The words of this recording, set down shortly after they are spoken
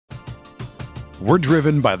We're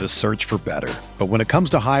driven by the search for better. But when it comes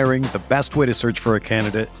to hiring, the best way to search for a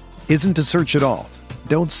candidate isn't to search at all.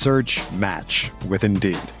 Don't search, match with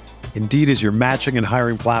Indeed. Indeed is your matching and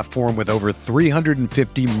hiring platform with over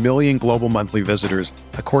 350 million global monthly visitors,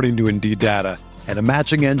 according to Indeed data, and a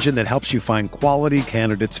matching engine that helps you find quality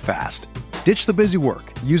candidates fast. Ditch the busy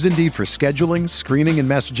work. Use Indeed for scheduling, screening, and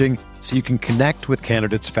messaging so you can connect with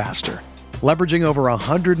candidates faster. Leveraging over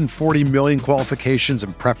 140 million qualifications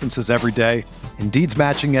and preferences every day, Indeed's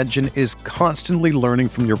matching engine is constantly learning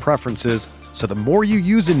from your preferences, so the more you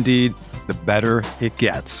use Indeed, the better it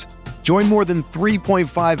gets. Join more than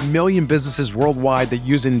 3.5 million businesses worldwide that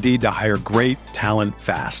use Indeed to hire great talent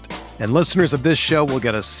fast. And listeners of this show will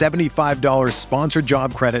get a $75 sponsored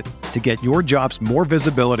job credit to get your jobs more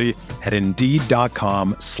visibility at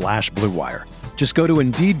Indeed.com/Blue Wire. Just go to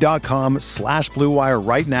Indeed.com/Blue Wire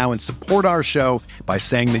right now and support our show by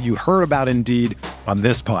saying that you heard about Indeed on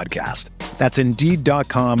this podcast. That's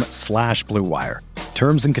Indeed.com/Blue Wire.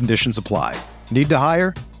 Terms and conditions apply. Need to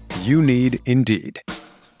hire? You need Indeed.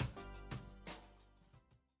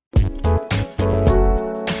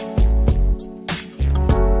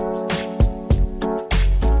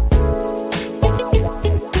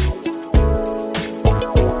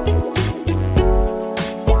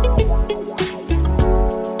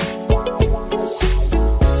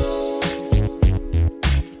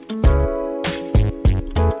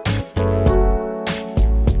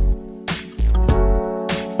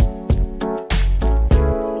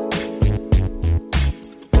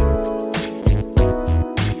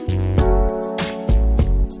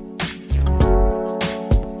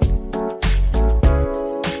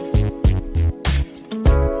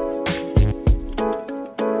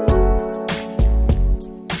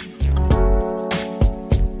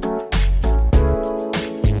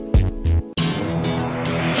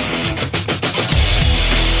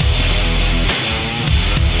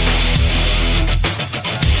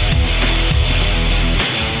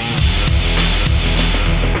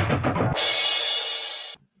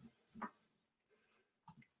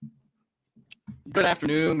 Good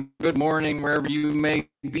afternoon, good morning, wherever you may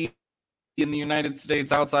be in the United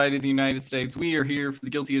States, outside of the United States. We are here for the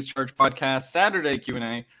Guilty as Charged podcast, Saturday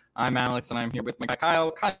Q&A. I'm Alex, and I'm here with my guy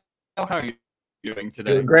Kyle. Kyle, how are you doing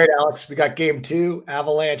today? Doing great, Alex. We got game 2,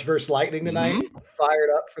 Avalanche versus Lightning tonight. Fired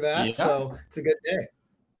up for that, so it's a good day.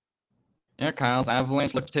 Yeah, Kyle's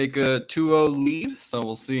Avalanche look to take a 2-0 lead, so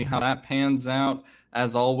we'll see how that pans out.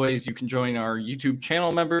 As always, you can join our YouTube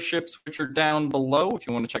channel memberships, which are down below. If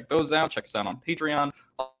you want to check those out, check us out on Patreon.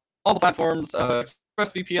 All the platforms,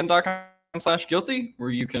 expressvpn.com/guilty, where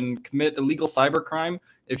you can commit illegal cybercrime.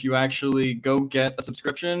 If you actually go get a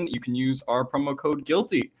subscription, you can use our promo code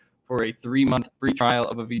GUILTY for a 3-month free trial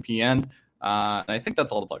of a VPN. And I think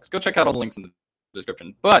that's all the plugs. Go check out all the links in the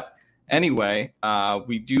description. But anyway,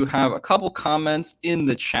 we do have a couple comments in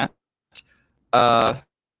the chat.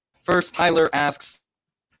 First, Tyler asks,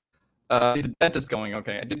 is the dentist going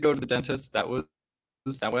okay? I did go to the dentist. That went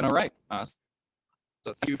all right.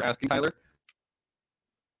 So thank you for asking, Tyler.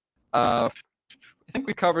 I think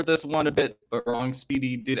we covered this one a bit, but Wrong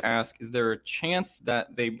Speedy did ask, is there a chance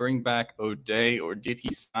that they bring back O'Day, or did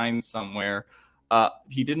he sign somewhere?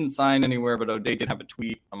 He didn't sign anywhere, but O'Day did have a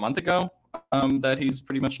tweet a month ago that he's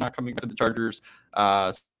pretty much not coming back to the Chargers.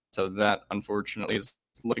 So that, unfortunately, is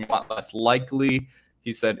looking a lot less likely.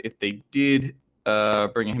 He said if they did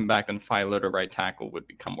bring him back, then Filer to right tackle would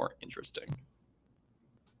become more interesting.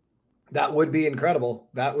 That would be incredible.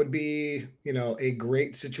 That would be, a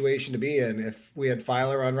great situation to be in if we had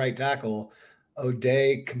Filer on right tackle,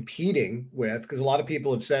 O'Day competing with, because a lot of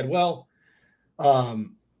people have said, well,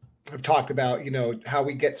 I've talked about, how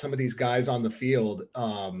we get some of these guys on the field.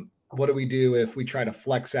 What do we do if we try to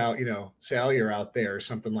flex out, Salyer out there or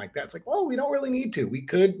something like that? It's like, well, we don't really need to. We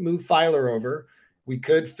could move Filer over. We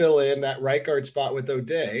could fill in that right guard spot with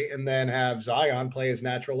O'Day and then have Zion play his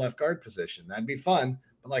natural left guard position. That'd be fun.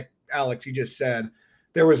 But like Alex, you just said,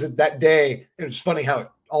 there was that day, and it's funny how it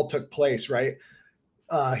all took place, right?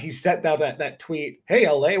 He sent out that tweet, hey,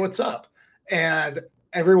 LA, what's up? And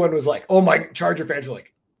everyone was like, oh my, Charger fans were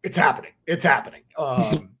like, it's happening. It's happening.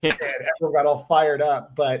 And everyone got all fired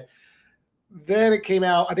up. But then it came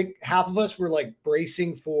out, I think half of us were like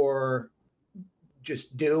bracing for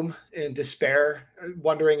just doom and despair,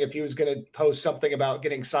 wondering if he was going to post something about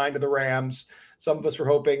getting signed to the Rams. Some of us were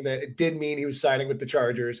hoping that it did mean he was signing with the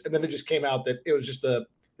Chargers. And then it just came out that it was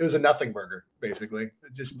a nothing burger, basically.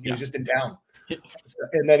 He was just in town.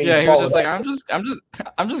 And then he was just like, I'm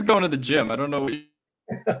just going to the gym. I don't know what you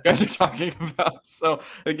guys are talking about. So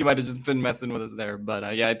I think he might have just been messing with us there. But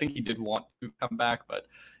I think he did want to come back, but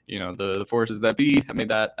the forces that be have made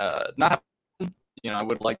that not happen. I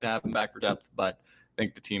would like to have him back for depth, but I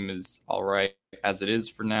think the team is all right as it is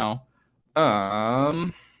for now.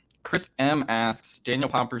 Chris M asks, Daniel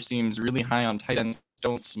Popper seems really high on tight end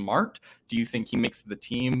Stone Smart. Do you think he makes the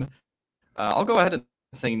team? I'll go ahead and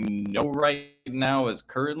say no right now as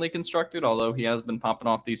currently constructed, although he has been popping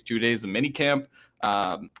off these 2 days of minicamp.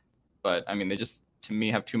 But, I mean, they just, to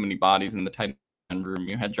me, have too many bodies in the tight end room.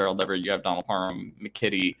 You had Gerald Everett, you have Donald Parham,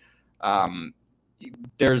 McKitty.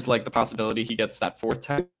 There's like the possibility he gets that fourth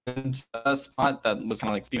tight end spot that was kind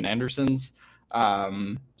of like Steven Anderson's.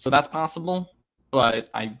 So that's possible, but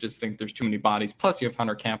I just think there's too many bodies. Plus, you have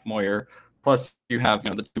Hunter Kampmoyer. Plus, you have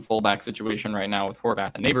the two fullback situation right now with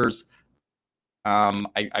Horvath and Neighbors.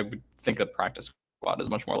 I would think the practice squad is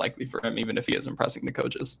much more likely for him, even if he is impressing the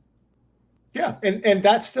coaches. Yeah, and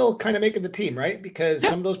that's still kind of making the team, right? Because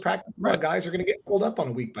some of those practice guys are going to get pulled up on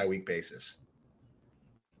a week-by-week basis.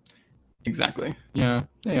 Exactly. Yeah,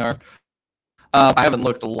 they are. I haven't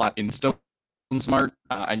looked a lot in Stone Smart.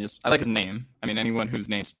 I like his name. I mean, anyone whose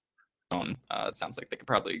name's Stone sounds like they could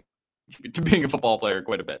probably contribute to being a football player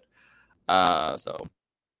quite a bit. So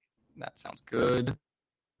that sounds good.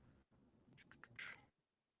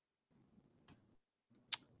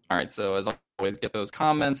 All right, so as always, get those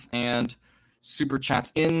comments and super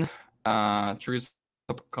chats in. Teresa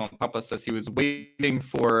Papa says he was waiting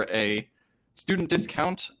for a student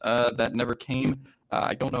discount that never came.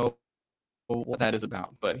 I don't know what that is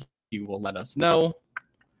about, but he will let us know.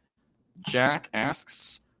 Jack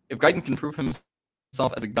asks, if Guyton can prove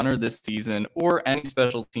himself as a gunner this season or any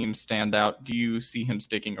special team standout, do you see him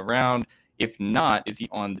sticking around? If not, is he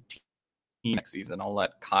on the team next season? I'll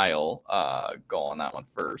let Kyle go on that one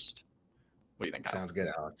first. What do you think, Kyle? Sounds good,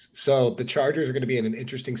 Alex. So the Chargers are going to be in an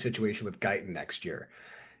interesting situation with Guyton next year.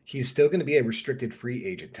 He's still going to be a restricted free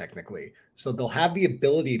agent technically. So they'll have the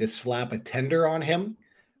ability to slap a tender on him,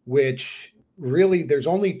 which really there's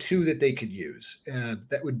only two that they could use.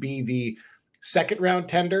 That would be the second round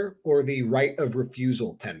tender or the right of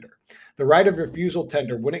refusal tender. The right of refusal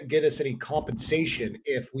tender wouldn't get us any compensation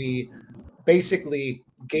if we basically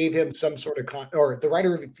gave him some sort of or the right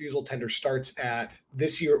of refusal tender starts at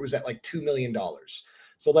this year. It was at like $2 million.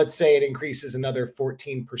 So let's say it increases another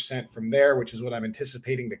 14% from there, which is what I'm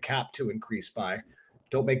anticipating the cap to increase by.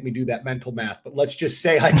 Don't make me do that mental math, but let's just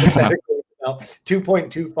say hypothetically about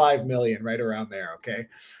 2.25 million, right around there. Okay.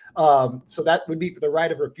 So that would be for the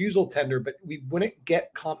right of refusal tender, but we wouldn't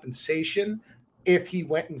get compensation if he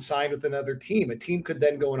went and signed with another team. A team could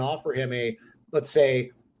then go and offer him a, let's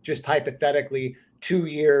say, just hypothetically, 2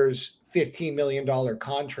 years, $15 million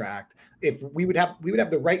contract. If we would have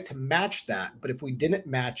the right to match that, but if we didn't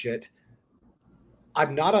match it,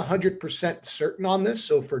 I'm not 100% certain on this,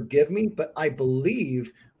 so forgive me, but I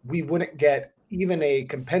believe we wouldn't get even a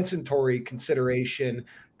compensatory consideration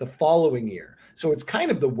the following year. So it's kind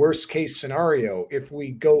of the worst case scenario if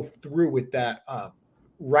we go through with that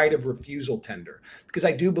right of refusal tender, because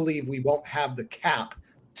I do believe we won't have the cap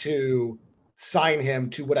to sign him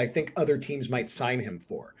to what I think other teams might sign him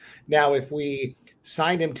for. Now, if we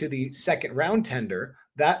signed him to the second round tender,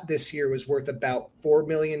 that this year was worth about $4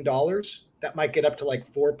 million. That might get up to like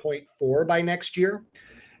 4.4 by next year.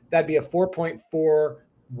 That'd be a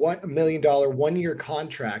 $4.4 million 1 year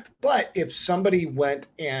contract. But if somebody went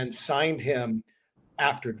and signed him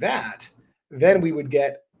after that, then we would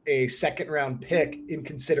get a second round pick in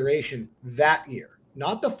consideration that year,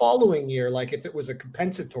 not the following year, like if it was a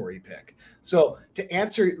compensatory pick. So to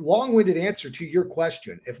answer, long-winded answer to your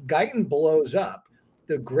question, if Guyton blows up,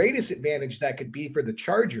 the greatest advantage that could be for the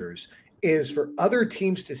Chargers is for other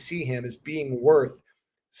teams to see him as being worth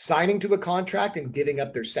signing to a contract and giving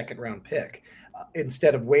up their second round pick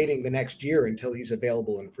instead of waiting the next year until he's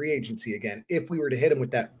available in free agency again, if we were to hit him with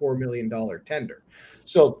that $4 million tender.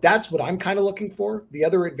 So that's what I'm kind of looking for. The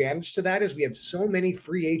other advantage to that is we have so many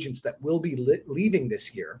free agents that will be leaving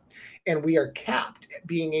this year, and we are capped at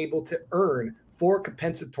being able to earn 4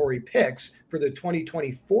 compensatory picks for the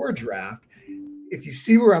 2024 draft. If you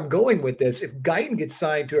see where I'm going with this, if Guyton gets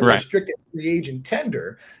signed to a restricted free agent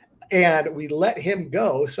tender and we let him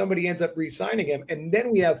go, somebody ends up re-signing him, and then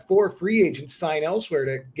we have 4 free agents sign elsewhere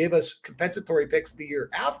to give us compensatory picks the year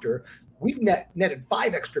after, we've netted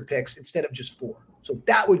 5 extra picks instead of just 4. So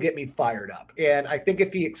that would get me fired up. And I think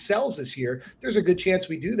if he excels this year, there's a good chance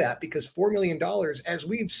we do that, because $4 million, as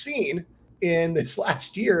we've seen in this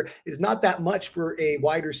last year, is not that much for a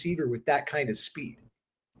wide receiver with that kind of speed.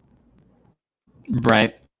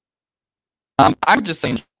 Right. I would just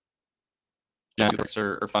say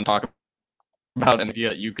are fun talk about an idea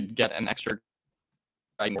that you could get an extra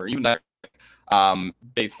or even that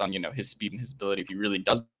based on his speed and his ability. If he really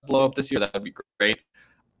does blow up this year, that would be great.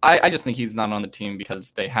 I just think he's not on the team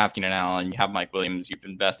because they have Keenan Allen, you have Mike Williams, you've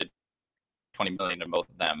invested $20 million in both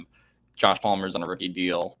of them. Josh Palmer's on a rookie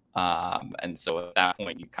deal. And so at that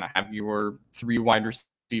point, you kind of have your 3 wide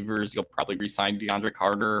receivers. You'll probably re-sign DeAndre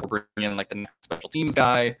Carter or bring in like the next special teams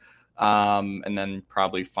guy. And then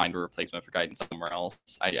probably find a replacement for Guyton somewhere else.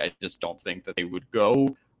 I just don't think that they would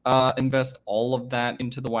go invest all of that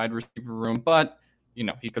into the wide receiver room. But,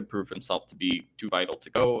 he could prove himself to be too vital to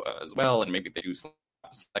go as well. And maybe they do slap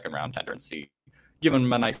a second round tender and see, give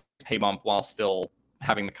him a nice pay bump while still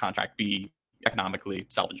having the contract be economically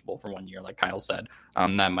salvageable for 1 year, like Kyle said.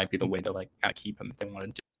 That might be the way to like kind of keep him if they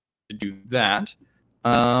wanted to do that.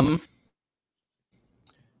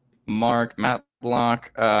 Mark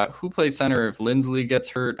Matlock, who plays center if Lindsley gets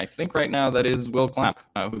hurt? I think right now that is Will Clapp,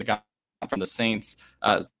 who they got from the Saints.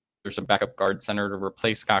 There's a backup guard center to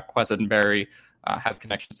replace Scott Quessenberry. Has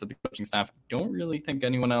connections to the coaching staff. Don't really think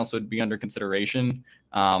anyone else would be under consideration.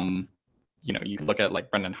 You could look at like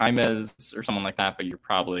Brendan Jaimes or someone like that, but you're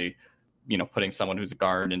probably putting someone who's a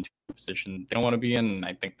guard into a position they don't want to be in. And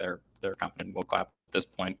I think they're confident Will Clapp at this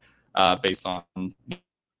point, based on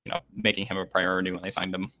making him a priority when they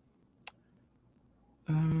signed him.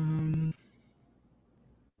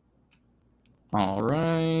 All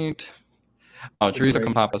right. Oh, Teresa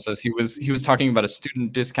Compapa says he was talking about a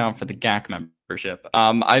student discount for the GAC membership.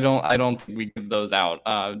 I don't think we give those out.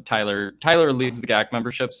 Tyler leads the GAC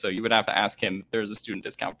membership, so you would have to ask him if there's a student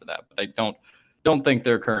discount for that. But I don't think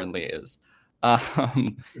there currently is.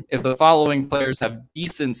 If the following players have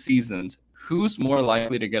decent seasons, who's more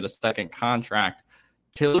likely to get a second contract?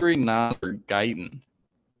 Tillery, Nas, or Guyton?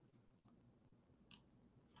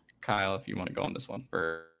 Kyle, if you want to go on this one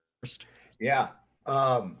first. Yeah.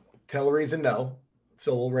 Tillery's a no,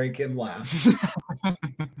 so we'll rank him last.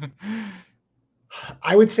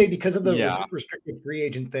 I would say because of the restricted free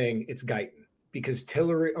agent thing, it's Guyton. Because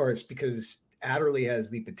it's because Adderley has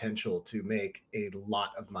the potential to make a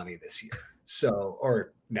lot of money this year.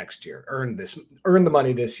 Or next year. Earn the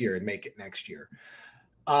money this year and make it next year.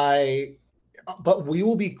 But we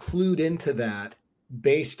will be clued into that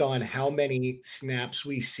based on how many snaps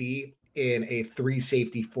we see in a 3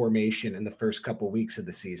 safety formation in the first couple of weeks of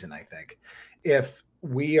the season. I think if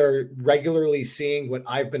we are regularly seeing what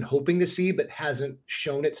I've been hoping to see, but hasn't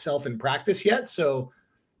shown itself in practice yet. So,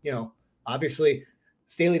 obviously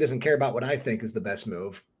Staley doesn't care about what I think is the best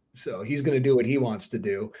move. So he's going to do what he wants to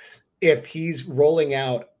do. If he's rolling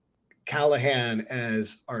out Callahan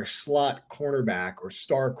as our slot cornerback or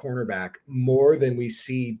star cornerback more than we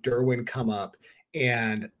see Derwin come up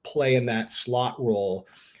and play in that slot role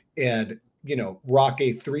and, rock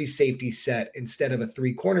a 3 safety set instead of a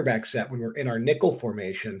 3 cornerback set when we're in our nickel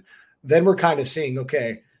formation, then we're kind of seeing,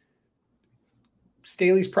 okay,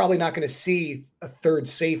 Staley's probably not going to see a 3rd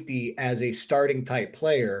safety as a starting type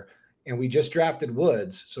player. And we just drafted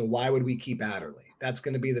Woods. So why would we keep Adderley? That's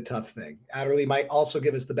going to be the tough thing. Adderley might also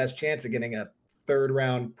give us the best chance of getting a 3rd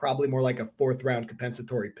round, probably more like a 4th round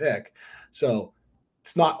compensatory pick. So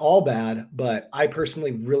it's not all bad, but I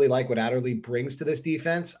personally really like what Adderley brings to this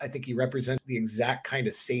defense. I think he represents the exact kind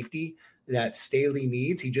of safety that Staley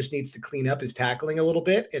needs. He just needs to clean up his tackling a little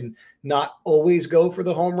bit and not always go for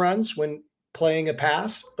the home runs when playing a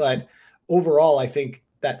pass. But overall, I think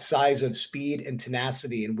that size of speed and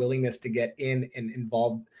tenacity and willingness to get in and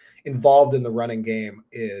involved in the running game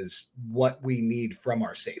is what we need from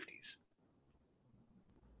our safeties.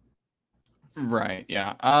 Right.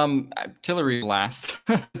 Yeah. Tillery last.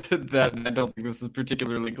 That I don't think this is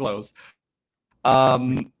particularly close.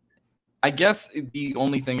 I guess the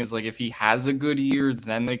only thing is like if he has a good year,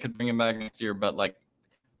 then they could bring him back next year. But like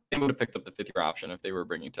they would have picked up the 5th year option if they were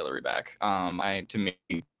bringing Tillery back. To me,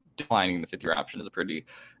 declining the 5th year option is a pretty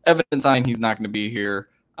evident sign he's not going to be here.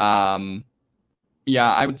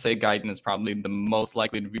 I would say Guyton is probably the most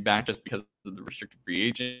likely to be back just because of the restricted free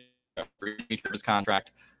agent nature of his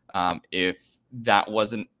contract. If that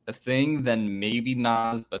wasn't a thing, then maybe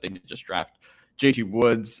Nas, but they did just draft JT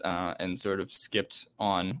Woods and sort of skipped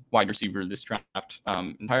on wide receiver this draft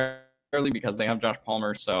entirely because they have Josh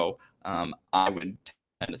Palmer. So I would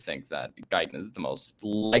tend to think that Guyton is the most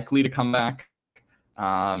likely to come back.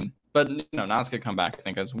 But Nas could come back, I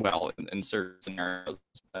think, as well in certain scenarios.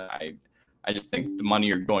 But I just think the money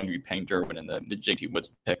you're going to be paying Derwin and the JT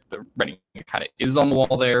Woods pick, the rating kind of is on the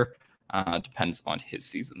wall there. Depends on his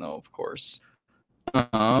season, though, of course.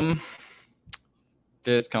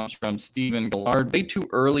 This comes from Stephen Gillard. Way too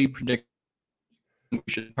early predict we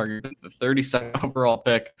should target the 32nd overall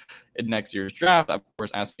pick in next year's draft. Of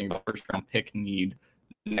course, asking about first-round pick need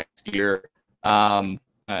next year.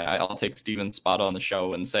 I'll take Steven's spot on the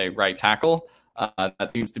show and say right tackle.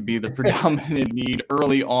 That seems to be the predominant need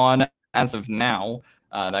early on as of now.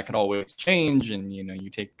 That could always change, and you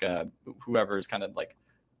take whoever's kind of like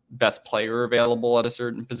best player available at a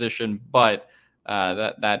certain position, but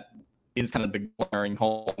that is kind of the glaring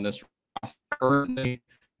hole in this roster currently.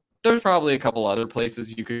 There's probably a couple other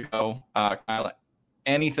places you could go.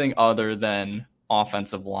 Anything other than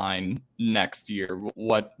offensive line next year,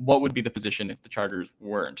 what would be the position if the Chargers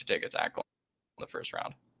weren't to take a tackle in the first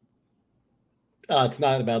round? It's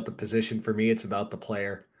not about the position for me. It's about the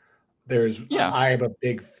player.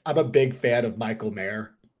 I'm a big fan of Michael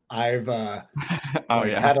Mayer. I've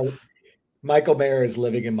Michael Mayer is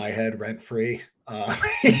living in my head rent free.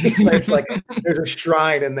 There's a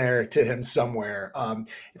shrine in there to him somewhere.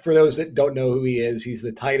 For those that don't know who he is, he's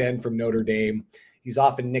the tight end from Notre Dame. He's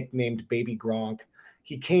often nicknamed Baby Gronk.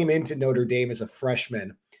 He came into Notre Dame as a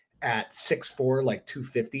freshman at 6'4", like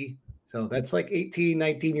 250. So that's like 18,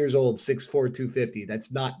 19 years old, 6'4", 250.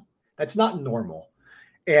 That's not normal.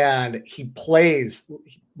 And he plays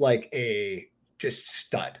like a just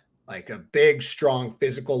stud, like a big, strong,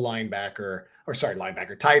 physical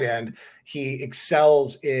tight end. He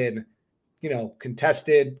excels in,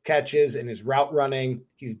 contested catches and his route running.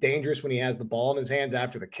 He's dangerous when he has the ball in his hands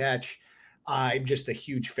after the catch. I'm just a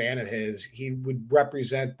huge fan of his. He would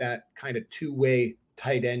represent that kind of two-way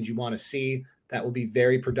tight end you want to see that will be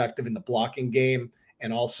very productive in the blocking game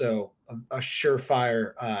and also a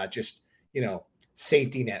surefire,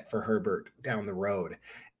 safety net for Herbert down the road.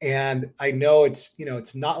 And I know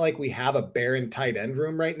it's not like we have a barren tight end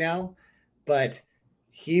room right now, but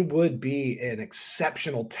he would be an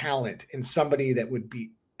exceptional talent and somebody that would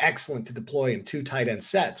be excellent to deploy in two tight end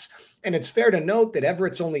sets. And it's fair to note that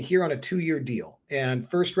Everett's only here on a 2-year deal, and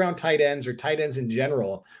first round tight ends or tight ends in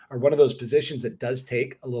general are one of those positions that does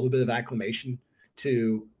take a little bit of acclimation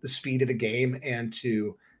to the speed of the game and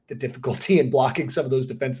to the difficulty in blocking some of those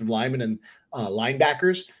defensive linemen and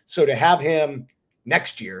linebackers. So to have him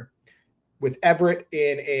next year with Everett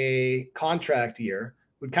in a contract year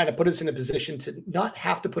would kind of put us in a position to not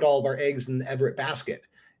have to put all of our eggs in the Everett basket.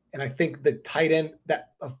 And I think the tight end,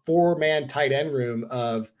 that a 4-man tight end room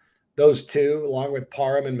of those two, along with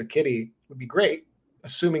Parham and McKitty, would be great,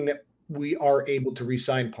 assuming that we are able to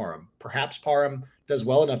re-sign Parham. Perhaps Parham does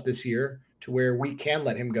well enough this year to where we can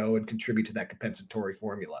let him go and contribute to that compensatory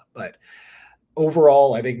formula. But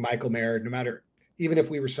overall, I think Michael Mayer, even if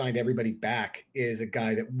we re-signed everybody back, is a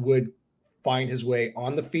guy that would find his way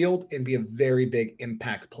on the field and be a very big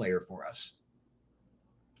impact player for us.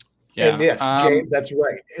 Yeah. And yes, James, that's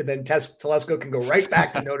right. And then Telesco can go right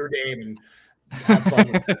back to Notre Dame and have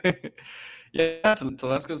fun with it. Yeah,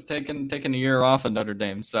 Telesco's taken a year off at Notre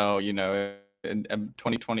Dame. So, in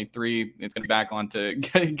 2023, it's going to be back onto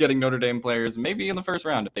getting Notre Dame players, maybe in the first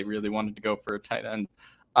round if they really wanted to go for a tight end.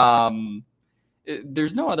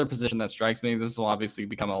 There's no other position that strikes me. This will obviously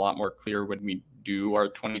become a lot more clear when we do our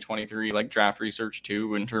 2023 draft research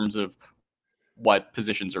too, in terms of what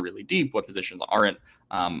positions are really deep, what positions aren't.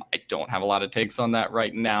 I don't have a lot of takes on that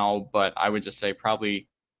right now, but I would just say probably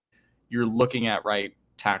you're looking at right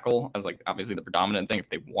tackle as obviously the predominant thing if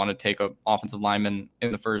they want to take an offensive lineman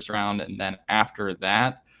in the first round. And then after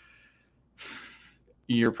that,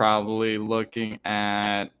 you're probably looking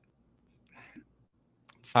at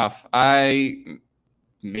tough.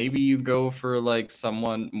 Maybe you go for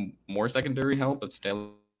someone more secondary help if Staley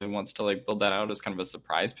wants to build that out as kind of a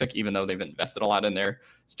surprise pick, even though they've invested a lot in there.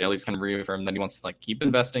 Staley's kind of reaffirmed that he wants to keep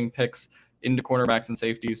investing picks into cornerbacks and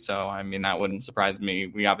safeties. So, that wouldn't surprise me.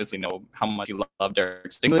 We obviously know how much he loved Derek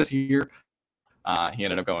Stingley this year. He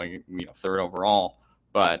ended up going, third overall.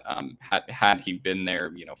 But had he been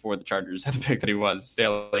there, for the Chargers at the pick that he was,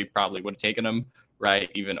 Staley probably would have taken him, right?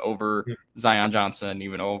 Even over Zion Johnson,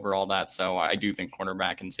 even over all that. So I do think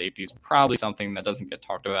cornerback and safety is probably something that doesn't get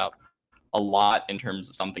talked about a lot in terms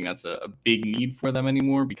of something that's a big need for them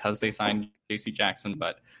anymore because they signed J.C. Jackson.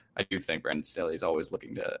 But I do think Brandon Staley is always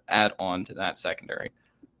looking to add on to that secondary.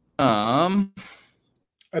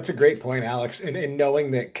 That's a great point, Alex. And knowing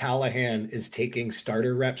that Callahan is taking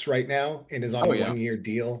starter reps right now and is on a 1-year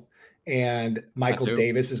deal, and Michael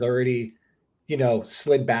Davis is already,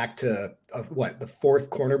 slid back to the fourth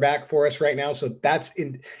cornerback for us right now. So that's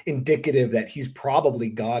indicative that he's probably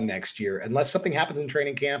gone next year, unless something happens in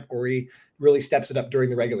training camp or he really steps it up during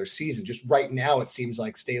the regular season. Just right now, it seems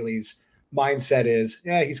like Staley's mindset is,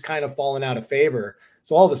 he's kind of fallen out of favor.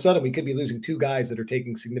 So all of a sudden we could be losing two guys that are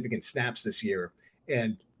taking significant snaps this year.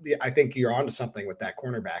 And I think you're onto something with that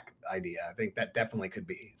cornerback idea. I think that definitely could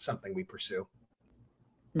be something we pursue.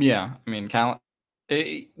 Yeah.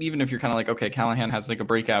 Even if you're kind of okay, Callahan has a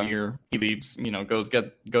breakout year, he leaves, goes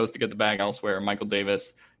to get the bag elsewhere. Michael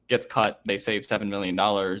Davis gets cut, they save $7 million.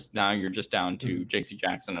 Now you're just down to J.C.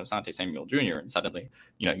 Jackson and Asante Samuel Jr. And suddenly,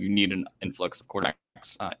 you need an influx of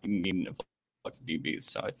quarterbacks. You need an influx of DBs.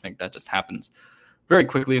 So I think that just happens very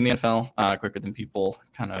quickly in the NFL, quicker than people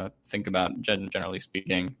kind of think about, generally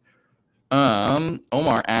speaking.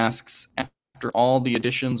 Omar asks, after all the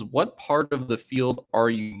additions, what part of the field are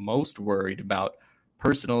you most worried about?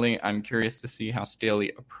 Personally, I'm curious to see how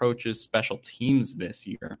Staley approaches special teams this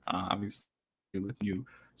year. Obviously, with new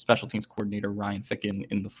special teams coordinator Ryan Ficken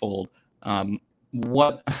in the fold.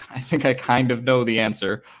 What I think I kind of know the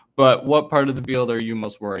answer, but what part of the field are you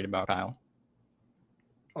most worried about, Kyle?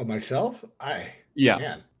 Oh, myself? Yeah.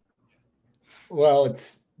 Man. Well,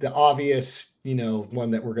 it's the obvious, one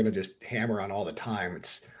that we're going to just hammer on all the time.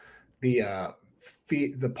 It's the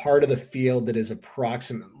part of the field that is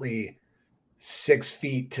approximately 6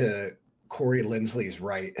 feet to Corey Lindsley's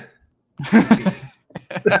right.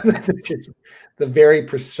 Just the very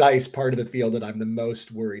precise part of the field that I'm the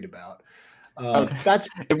most worried about. Okay. That's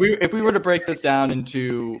if we were to break this down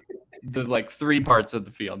into the 3 parts of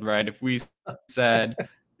the field, right? If we said,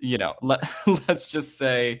 let's just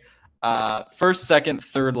say first, second,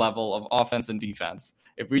 third level of offense and defense.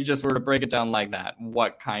 If we just were to break it down like that,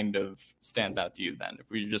 what kind of stands out to you then?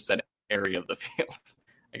 If we just said area of the field,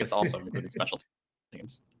 I guess also including special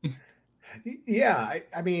teams. Yeah,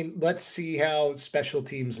 I mean, let's see how special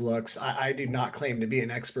teams looks. I do not claim to be an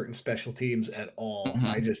expert in special teams at all. Mm-hmm.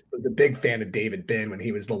 I just was a big fan of David Binn when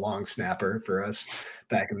he was the long snapper for us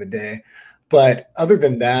back in the day. But other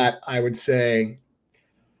than that, I would say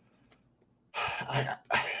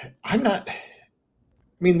I'm not. I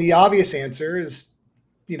mean, the obvious answer is,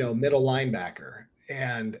 middle linebacker,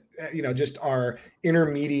 and just our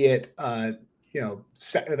intermediate,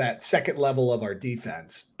 that second level of our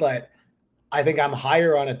defense. But I think I'm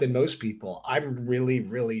higher on it than most people. I'm really,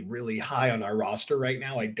 really, really high on our roster right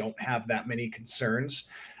now. I don't have that many concerns.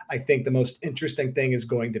 I think the most interesting thing is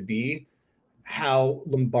going to be how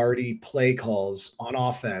Lombardi play calls on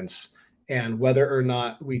offense and whether or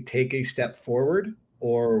not we take a step forward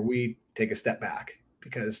or we take a step back,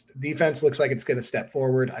 because defense looks like it's going to step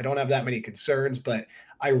forward. I don't have that many concerns, but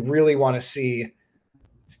I really want to see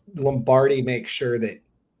Lombardi make sure that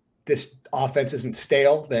this offense isn't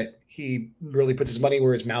stale, that he really puts his money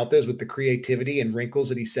where his mouth is with the creativity and wrinkles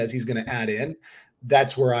that he says he's going to add in.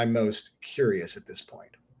 That's where I'm most curious at this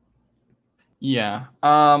point. Yeah.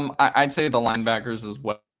 I'd say the linebackers as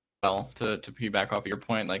well, to piggyback off of your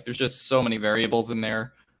point. There's just so many variables in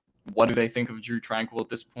there. What do they think of Drew Tranquill at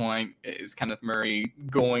this point? Is Kenneth Murray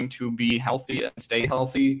going to be healthy and stay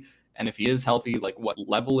healthy? And if he is healthy, what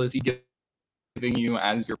level is he giving you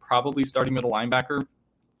as your probably starting middle linebacker?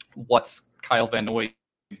 What's Kyle Van Noy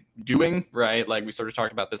doing, right? We sort of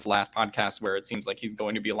talked about this last podcast where it seems like he's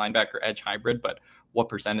going to be a linebacker edge hybrid, but what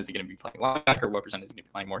percent is he going to be playing linebacker? What percent is he going to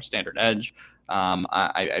be playing more standard edge?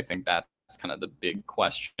 I think that's kind of the big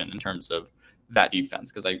question in terms of that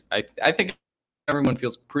defense, because I think everyone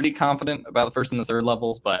feels pretty confident about the first and the third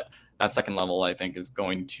levels, but that second level, I think, is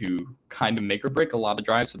going to kind of make or break a lot of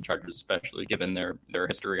drives for the Chargers, especially given their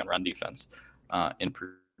history on run defense in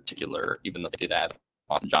particular, even though they did add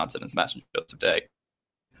Austin Johnson and Sebastian Joseph Day.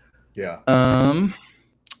 Yeah.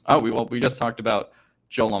 We just talked about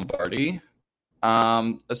Joe Lombardi.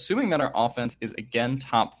 Assuming that our offense is again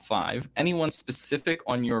top 5, anyone specific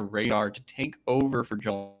on your radar to take over for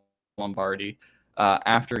Joe Lombardi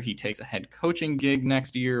after he takes a head coaching gig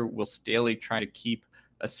next year? Will Staley try to keep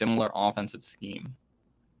a similar offensive scheme?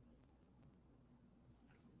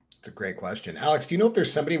 It's a great question. Alex, do you know if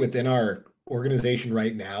there's somebody within our organization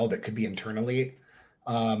right now that could be internally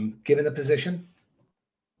given the position?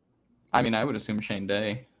 I mean, I would assume Shane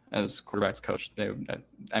Day as quarterbacks coach. We didn't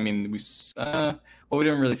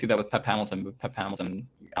really see that with Pep Hamilton, but Pep Hamilton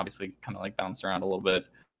obviously kind of bounced around a little bit.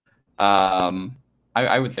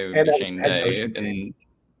 I would say it would be Shane Day.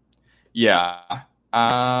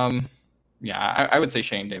 I would say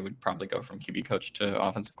Shane Day would probably go from QB coach to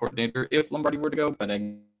offensive coordinator if Lombardi were to go, but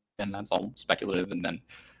again, that's all speculative. And then,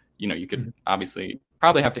 you could obviously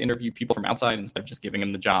probably have to interview people from outside instead of just giving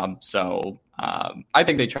him the job. So I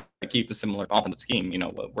think they try to keep a similar offensive scheme.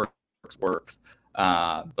 What works.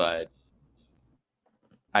 But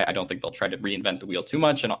I don't think they'll try to reinvent the wheel too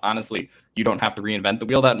much. And honestly, you don't have to reinvent the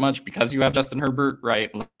wheel that much because you have Justin Herbert,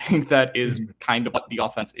 right? That is kind of what the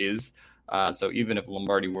offense is. So even if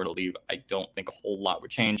Lombardi were to leave, I don't think a whole lot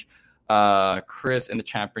would change. Chris in the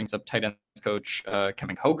chat brings up tight ends coach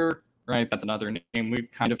Kevin Hoger, right? That's another name we've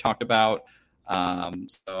kind of talked about.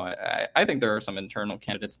 So I think there are some internal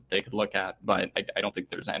candidates that they could look at, but I don't think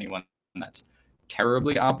there's anyone that's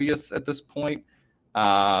terribly obvious at this point.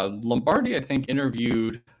 Lombardi, I think,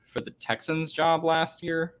 interviewed for the Texans job last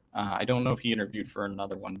year. I don't know if he interviewed for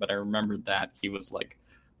another one, but I remember that he was like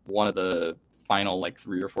one of the final like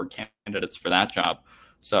 3 or 4 candidates for that job.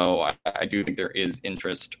 So I do think there is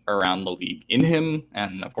interest around the league in him.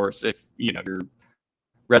 And of course, if your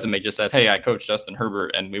resume just says, "Hey, I coached Justin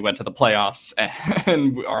Herbert and we went to the playoffs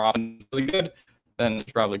and our offense is really good," then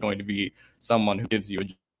it's probably going to be someone who gives you a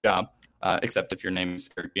job. Except if your name is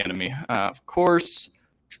Eric Bieniemy, of course.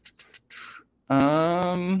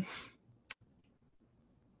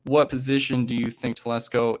 What position do you think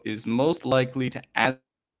Telesco is most likely to add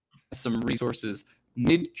some resources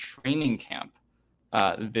mid-training camp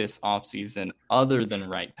this offseason other than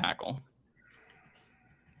right tackle?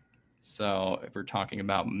 So if we're talking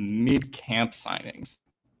about mid-camp signings.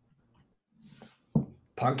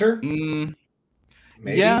 Punter? Maybe?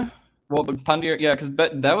 Yeah. Well, punter, yeah, because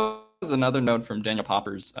that was another note from Daniel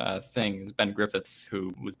Popper's thing, is Ben Griffiths,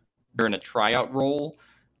 who was in a tryout role,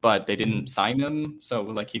 but they didn't sign him. So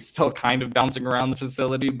like he's still kind of bouncing around the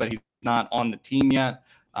facility, but he's not on the team yet.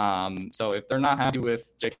 So if they're not happy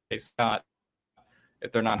with J.K. Scott,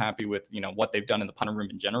 if they're not happy with what they've done in the punter room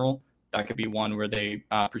in general, that could be one where they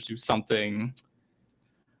pursue something.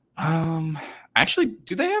 Actually,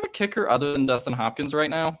 do they have a kicker other than Dustin Hopkins right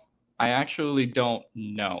now? I actually don't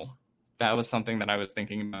know. That was something that I was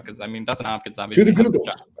thinking about because Dustin Hopkins obviously to the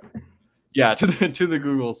Googles. Yeah, to the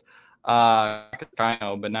Googles.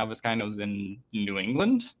 Vizcaino, but now Vizcaino's in New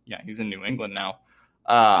England. Yeah, he's in New England now.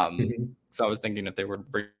 So I was thinking if they were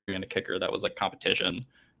bringing in a kicker that was like competition,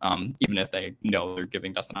 even if they know they're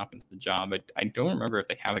giving Dustin Hopkins the job. I don't remember if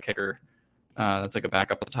they have a kicker that's like a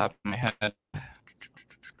backup at the top of my head.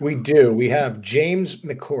 We do. We have James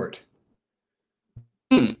McCourt.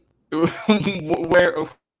 Who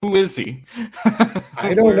is he?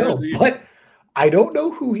 I don't know, but I don't know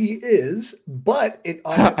who he is, but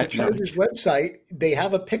on the Chargers website, they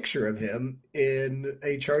have a picture of him in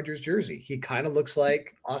a Chargers jersey. He kind of looks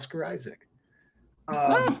like Oscar Isaac.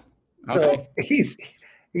 Okay. So he's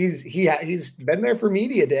been there for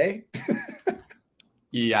media day.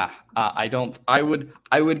 Yeah, I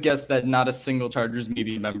would guess that not a single Chargers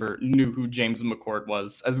media member knew who James McCourt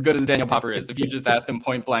was. As good as Daniel Popper is, if you just asked him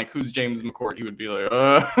point blank, "Who's James McCourt?" he would be like,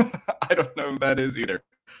 "I don't know who that is either."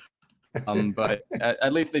 But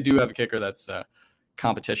at least they do have a kicker that's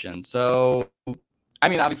competition. So,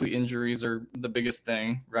 obviously injuries are the biggest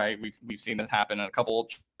thing, right? We've seen this happen in a couple of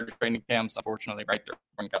training camps. Unfortunately, right,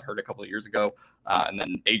 one got hurt a couple of years ago, and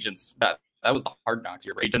then agents that was the Hard Knocks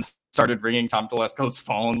year. Agents started ringing Tom Telesco's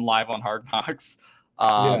phone live on Hard Knocks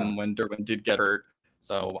when Derwin did get hurt.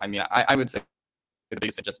 So, I would say the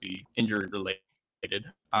biggest thing just be injury related.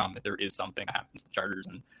 If there is something that happens to the Chargers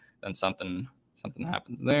and then something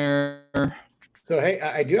happens there. So, hey,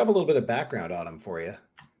 I do have a little bit of background on him for you.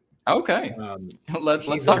 Okay.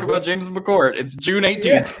 Let's talk about James McCourt. It's June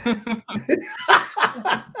 18th.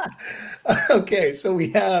 Yeah. Okay, so we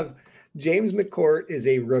have James McCourt is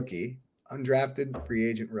a rookie, undrafted free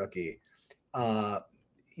agent rookie.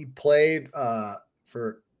 He played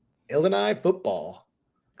for Illinois football.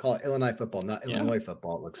 Call it Illinois football, not Illinois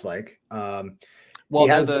football, it looks like. Well,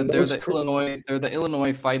 they're the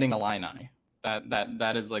Illinois Fighting Illini.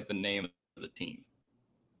 That is like the name of the team.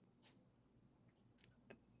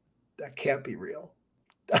 That can't be real.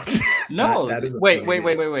 No. Wait.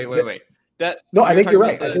 I think you're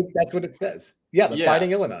right. I think that's what it says. Yeah, the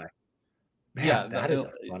Fighting Illini. Man, that is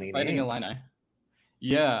a funny Fighting name. Illini.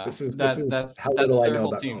 Yeah. This is how little I know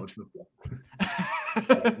about college football.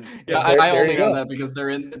 I only know that because they're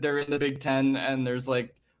in the Big Ten, and there's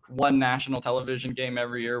like one national television game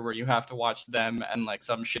every year where you have to watch them and like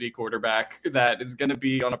some shitty quarterback that is going to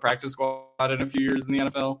be on a practice squad in a few years in the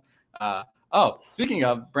NFL. Speaking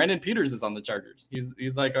of, Brandon Peters is on the Chargers.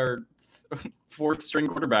 He's like our fourth string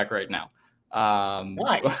quarterback right now.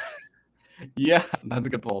 Nice. Yeah, that's a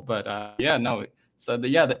good pull. But I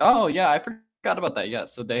forgot about that. Yeah,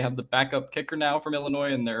 so they have the backup kicker now from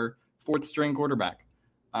Illinois and their fourth string quarterback.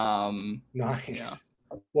 Nice. Yeah.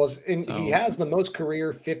 Well, he has the most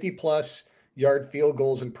career 50+ yard field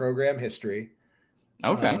goals in program history.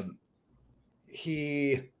 Okay.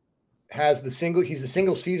 He's the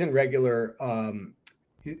single season regular.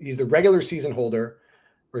 He's the regular season holder,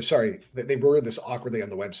 or sorry, they worded this awkwardly on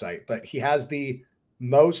the website, but he has the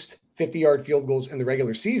most 50-yard field goals in the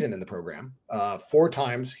regular season in the program. 4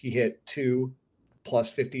 times he hit 2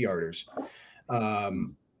 plus 50-yarders.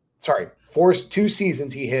 2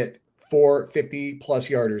 seasons he hit 4 50+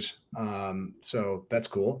 yarders. So that's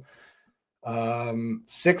cool.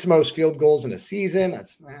 6 most field goals in a season.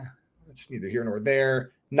 That's neither here nor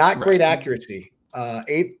there. Not great accuracy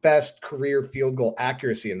eighth best career field goal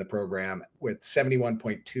accuracy in the program with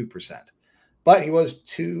 71.2%. But he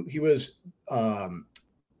was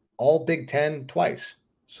all Big Ten twice.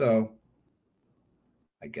 So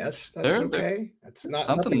I guess that's okay. That's not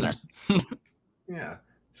something there. Yeah.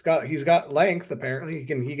 He's got length, apparently.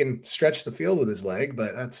 He can stretch the field with his leg,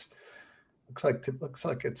 but looks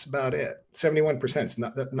like it's about it. 71% is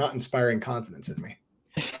not inspiring confidence in me.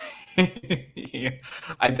 Yeah.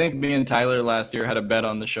 I think me and Tyler last year had a bet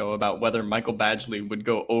on the show about whether Michael Badgley would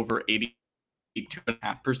go over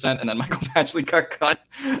 82.5%, and then Michael Badgley got cut.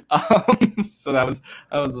 So that was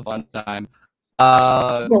a fun time.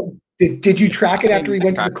 Well, did you track it after he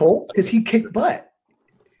went to the Colts? Because he kicked butt.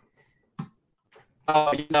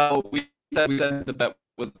 We said the bet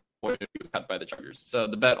was if he was cut by the Chargers. So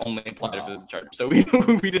the bet only applied if it was the Chargers. So we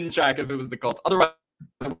didn't track if it was the Colts. Otherwise,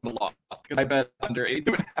 I would have lost because I bet under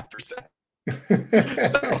 82.5%.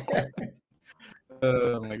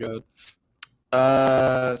 Oh my god.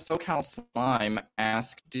 SoCal Slime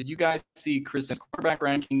asked, did you guys see Chris Sims' quarterback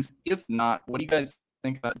rankings? If not, what do you guys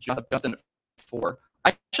think about Justin at 4?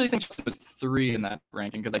 I actually think Justin was 3 in that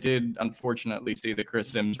ranking because I did unfortunately see the Chris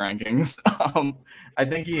Sims rankings. I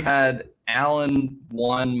think he had Allen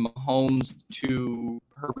 1, Mahomes 2,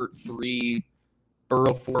 Herbert 3,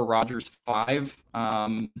 Burrow 4, Rodgers 5.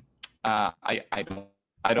 I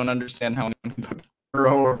don't understand how anyone can put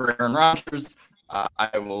Burrow over Aaron Rodgers.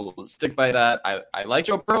 I will stick by that. I like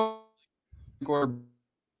Joe Burrow.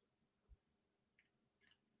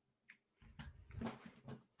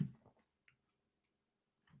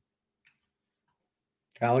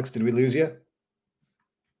 Alex, did we lose you?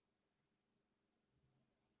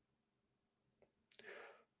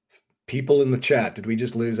 People in the chat, did we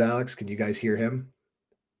just lose Alex? Can you guys hear him?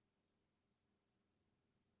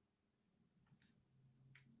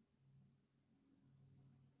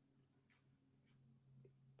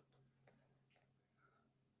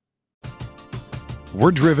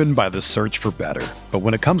 We're driven by the search for better. But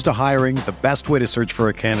when it comes to hiring, the best way to search for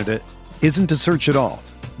a candidate isn't to search at all.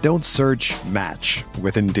 Don't search, match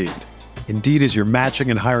with Indeed. Indeed is your matching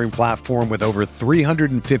and hiring platform with over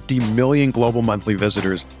 350 million global monthly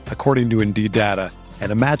visitors, according to Indeed data,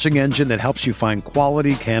 and a matching engine that helps you find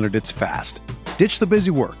quality candidates fast. Ditch the busy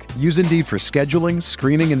work. Use Indeed for scheduling,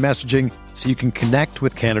 screening, and messaging so you can connect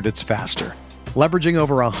with candidates faster. Leveraging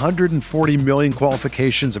over 140 million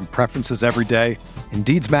qualifications and preferences every day,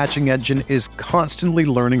 Indeed's matching engine is constantly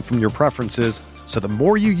learning from your preferences, so the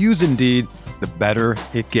more you use Indeed, the better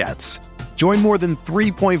it gets. Join more than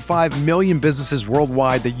 3.5 million businesses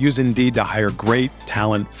worldwide that use Indeed to hire great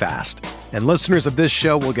talent fast. And listeners of this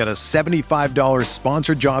show will get a $75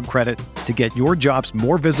 sponsored job credit to get your jobs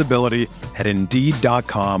more visibility at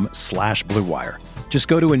Indeed.com/Blue Wire. Just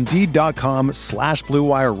go to Indeed.com/Blue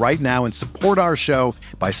Wire right now and support our show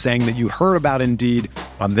by saying that you heard about Indeed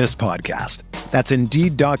on this podcast. That's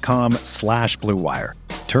Indeed.com/Blue Wire.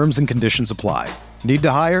 Terms and conditions apply. Need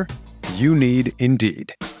to hire? You need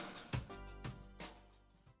Indeed.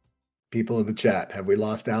 People in the chat, have we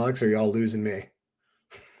lost Alex or are y'all losing me?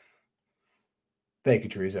 Thank you,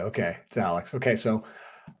 Teresa. Okay, it's Alex. Okay, so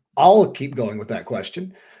I'll keep going with that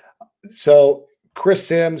question. So Chris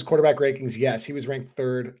Sims, quarterback rankings, yes, he was ranked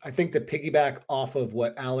 3rd. I think to piggyback off of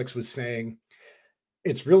what Alex was saying,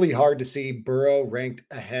 it's really hard to see Burrow ranked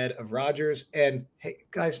ahead of Rodgers. And hey,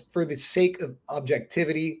 guys, for the sake of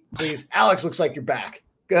objectivity, please, Alex looks like you're back.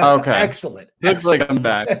 Good. Okay. Excellent. Looks like I'm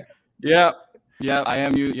back. Yeah. I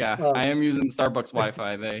am. I am using the Starbucks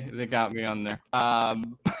Wi-Fi. They got me on there.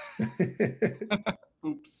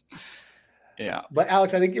 Oops. Yeah. But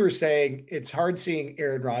Alex, I think you were saying it's hard seeing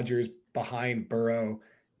Aaron Rodgers behind Burrow,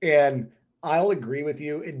 and I'll agree with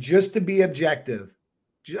you. And just to be objective,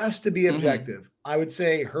 I would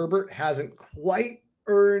say Herbert hasn't quite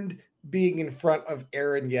earned being in front of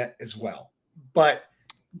Aaron yet as well. But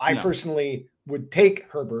I personally would take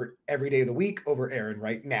Herbert every day of the week over Aaron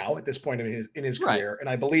right now at this point in his career. And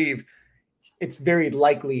I believe it's very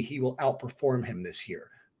likely he will outperform him this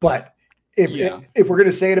year. But if we're going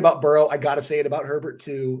to say it about Burrow, I got to say it about Herbert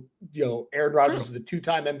too. You know, Aaron Rodgers is a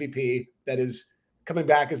 2-time MVP that is coming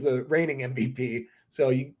back as the reigning MVP. So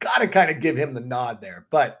you got to kind of give him the nod there.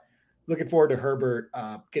 But looking forward to Herbert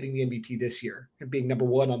getting the MVP this year and being number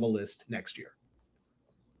 1 on the list next year.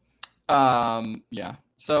 Yeah.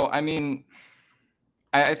 So, I mean,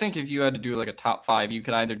 I think if you had to do like a top 5, you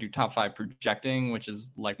could either do top 5 projecting, which is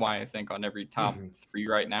like why I think on every top 3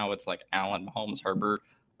 right now, it's like Allen, Mahomes, Herbert.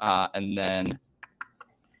 And then,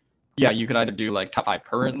 you could either do like top 5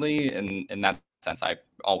 currently. And in that sense, I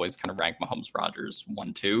always kind of rank Mahomes, Rodgers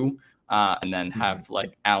 1, 2. and then have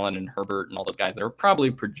like Allen and Herbert and all those guys that are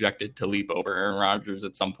probably projected to leap over Aaron Rodgers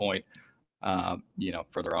at some point,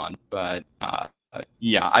 further on. But I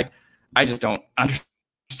just don't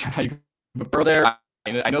understand how you put Burrow there.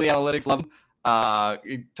 I know the analytics love him.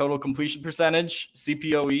 Total completion percentage,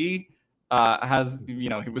 CPOE, has, he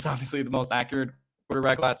was obviously the most accurate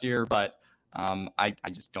quarterback last year, but I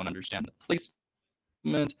just don't understand the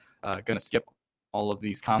placement. Gonna skip all of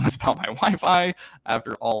these comments about my Wi-Fi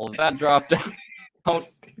after all of that dropped out.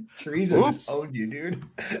 Chorizo just owned you, dude.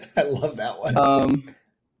 I love that one.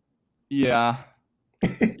 Yeah.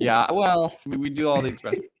 Well, we do all the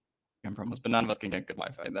express promos, but none of us can get good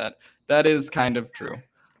Wi-Fi. That is kind of true.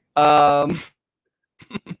 All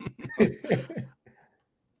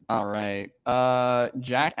right.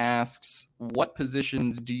 Jack asks, what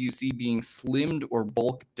positions do you see being slimmed or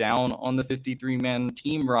bulked down on the 53-man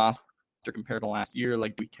team roster compared to last year?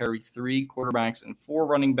 Like, do we carry 3 quarterbacks and 4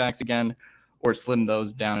 running backs again, or slim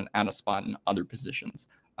those down and add a spot in other positions?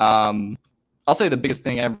 I'll say the biggest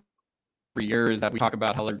thing every year is that we talk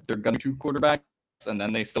about how they're going to 2 quarterbacks, and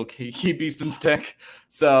then they still keep Easton Stick.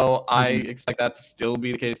 So I expect that to still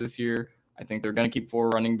be the case this year. I think they're going to keep 4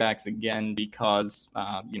 running backs again because,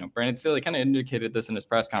 Brandon Staley kind of indicated this in his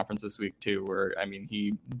press conference this week too, where,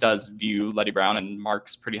 he does view Letty Brown and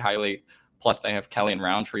Marks pretty highly. Plus they have Kelly and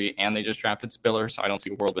Roundtree, and they just drafted Spiller. So I don't see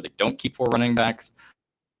a world where they don't keep 4 running backs.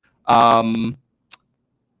 I'll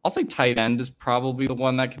say tight end is probably the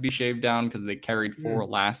one that could be shaved down because they carried 4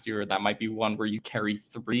 last year. That might be one where you carry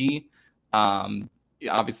 3.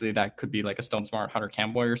 Obviously, that could be like a Stone Smart, Hunter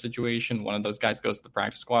Camboyer situation. One of those guys goes to the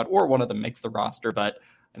practice squad, or one of them makes the roster. But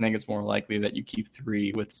I think it's more likely that you keep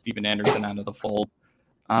 3 with Steven Anderson out of the fold.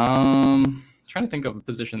 Trying to think of a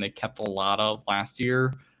position they kept a lot of last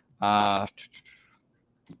year. I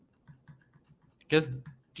guess I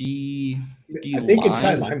think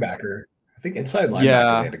inside linebacker. They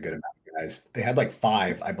had a good amount of guys. They had like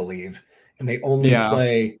 5, I believe, and they only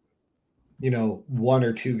play 1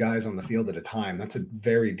 or 2 guys on the field at a time. That's a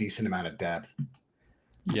very decent amount of depth.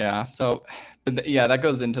 Yeah. So, that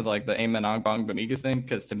goes into like the Amen Ogbongbemiga thing,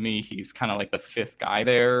 because to me, he's kind of like the 5th guy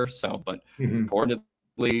there. So, but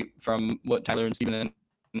reportedly, from what Tyler and Steven and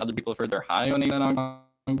other people have heard, they're high on Amen Ogbongbemiga.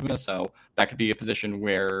 So that could be a position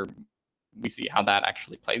where we see how that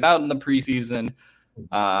actually plays out in the preseason.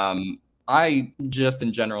 I just,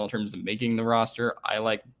 in general, in terms of making the roster, I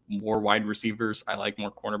like more wide receivers. I like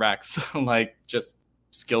more cornerbacks, like just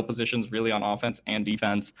skill positions really on offense and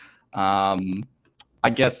defense. I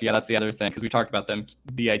guess, that's the other thing, because we talked about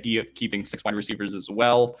the idea of keeping 6 wide receivers as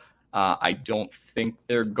well. I don't think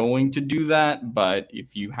they're going to do that, but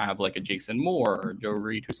if you have like a Jason Moore or Joe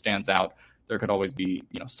Reed who stands out, there could always be,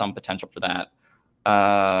 some potential for that.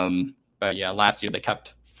 But last year they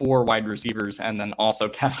kept 4 wide receivers and then also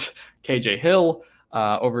kept KJ Hill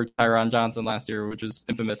over Tyron Johnson last year, which is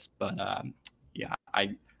infamous. But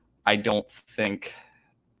I don't think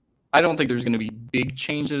there's going to be big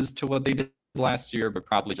changes to what they did last year, but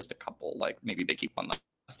probably just a couple. Like maybe they keep 1 less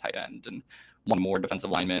tight end and 1 more defensive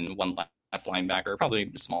lineman, 1 less linebacker,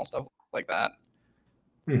 probably small stuff like that.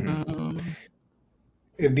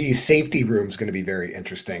 The safety room is going to be very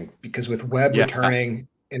interesting because with Webb returning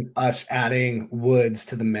and us adding Woods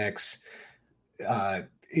to the mix,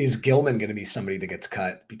 is Gilman going to be somebody that gets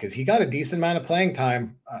cut? Because he got a decent amount of playing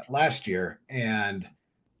time last year. And,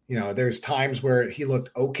 there's times where he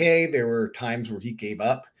looked okay. There were times where he gave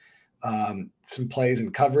up some plays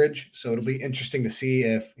in coverage. So it'll be interesting to see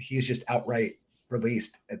if he's just outright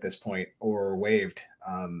released at this point or waived.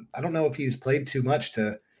 I don't know if he's played too much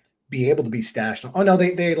to be able to be stashed. Oh, no,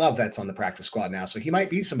 they love vets on the practice squad now. So he might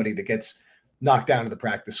be somebody that gets knocked down to the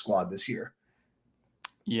practice squad this year.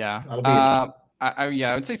 Yeah. That'll be interesting.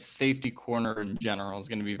 I would say safety corner in general is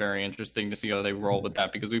going to be very interesting to see how they roll with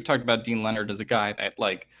that, because we've talked about Dean Leonard as a guy that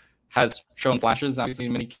like has shown flashes, obviously,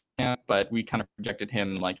 in minicamp, but we kind of projected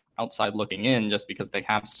him like outside looking in just because they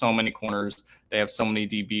have so many corners, they have so many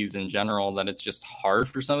DBs in general that it's just hard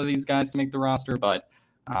for some of these guys to make the roster. But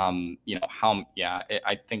I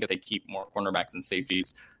think if they keep more cornerbacks and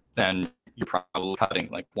safeties, then you're probably cutting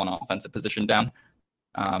like 1 offensive position down,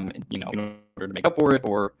 in order to make up for it,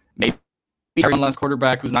 or maybe one less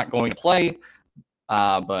quarterback who's not going to play,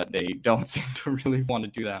 but they don't seem to really want to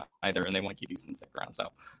do that either, and they want to keep these in the second round.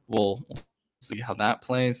 So we'll see how that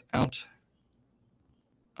plays out.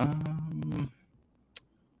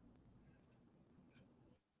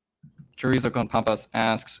 Chorizo Con Pampas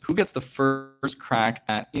asks, who gets the first crack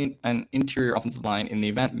at an interior offensive line in the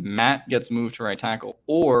event Matt gets moved to right tackle,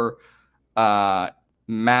 or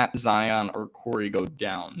Matt, Zion, or Corey go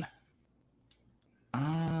down?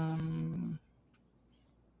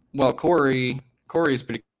 Well, Corey's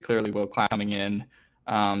pretty clearly Will Clapp coming in,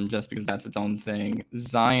 just because that's its own thing.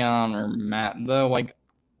 Zion or Matt, though, I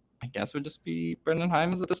guess would just be Brendan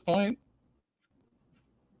Hymas at this point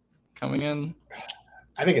coming in.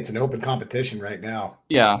 I think it's an open competition right now.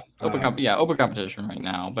 Yeah, open competition right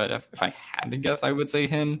now. But if I had to guess, I would say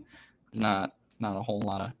him. Not a whole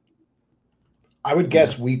lot of. I would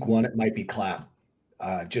guess week one it might be Clapp,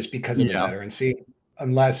 just because of the veterancy.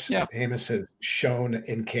 Unless Hamas has shown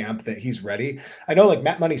in camp that he's ready. I know, like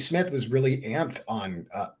Matt Money Smith was really amped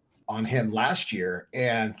on him last year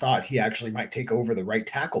and thought he actually might take over the right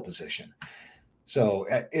tackle position. So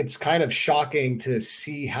it's kind of shocking to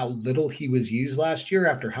see how little he was used last year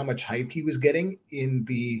after how much hype he was getting in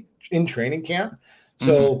training camp.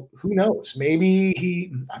 So who knows? Maybe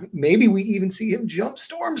we even see him jump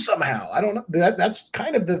storm somehow. I don't know. That's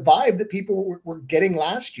kind of the vibe that people were getting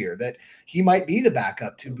last year, that he might be the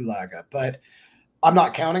backup to Bulaga, but I'm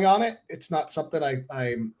not counting on it. It's not something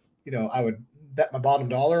I would bet my bottom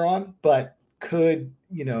dollar on, but could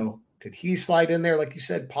he slide in there? Like you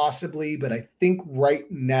said, possibly, but I think right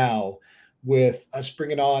now with us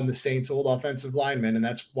bringing on the Saints old offensive lineman, and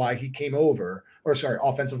that's why he came over,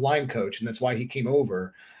 offensive line coach, and that's why he came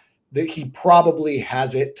over, that he probably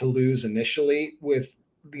has it to lose initially, with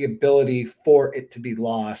the ability for it to be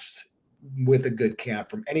lost with a good camp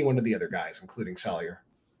from any one of the other guys, including Salyer.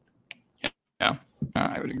 Yeah,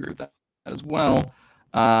 I would agree with that as well.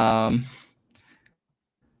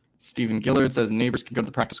 Stephen Gillard says Neighbors can go to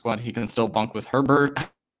the practice squad. He can still bunk with Herbert.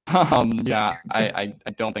 I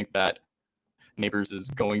don't think that Neighbors is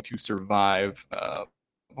going to survive.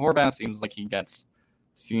 Horvath seems like I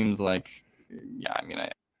think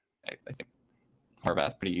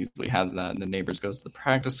Horvath pretty easily has that. And the Neighbors goes to the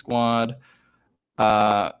practice squad.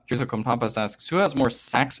 Drizo Kompampas asks, who has more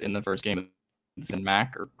sacks in the first game,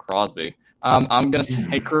 Mack or Crosby? I'm going to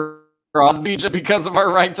say Crosby, just because of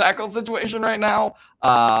our right tackle situation right now.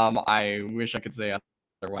 I wish I could say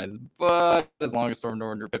otherwise, but as long as Storm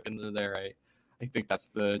Norton or Pippins are there, I think that's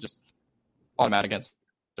the just automatic answer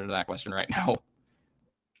to that question right now.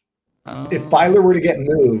 If Filer were to get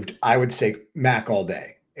moved, I would say Mac all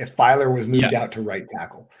day. If Filer was moved out to right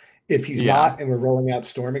tackle. If he's not and we're rolling out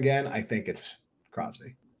Storm again, I think it's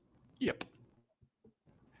Crosby. Yep.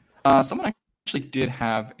 Someone actually did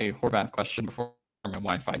have a Horvath question before my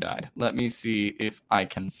Wi-Fi died. Let me see if I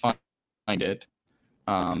can find it.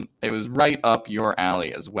 It was right up your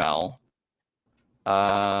alley as well.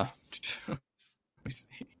 Let me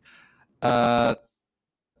see.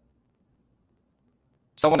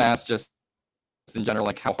 Someone asked just in general,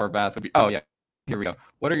 like how Horvath would be. Oh yeah, here we go.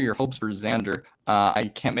 What are your hopes for Xander?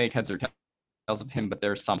 I can't make heads or tails of him, but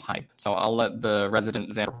there's some hype. So I'll let the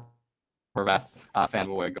resident Xander Horvath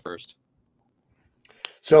fanboy go first.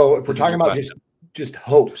 So if we're talking about just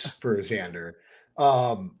hopes for Xander,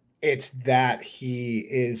 it's that he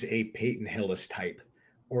is a Peyton Hillis type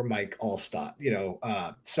or Mike Allstott,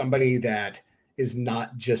 somebody that is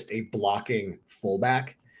not just a blocking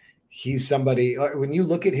fullback. He's somebody, when you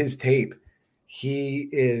look at his tape, he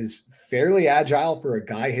is fairly agile for a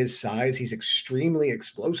guy his size. He's extremely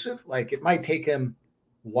explosive. Like, it might take him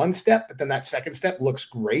one step, but then that second step looks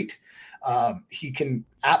great. He can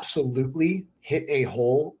absolutely hit a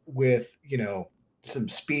hole with, some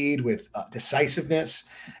speed, with decisiveness,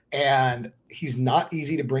 and he's not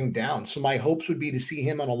easy to bring down. So my hopes would be to see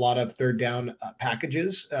him on a lot of third down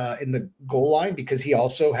packages in the goal line, because he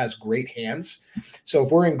also has great hands. So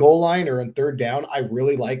if we're in goal line or in third down, I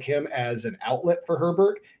really like him as an outlet for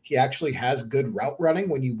Herbert. He actually has good route running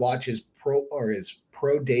when you watch his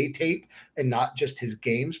pro day tape and not just his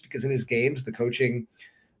games, because in his games, the coaching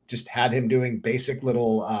just had him doing basic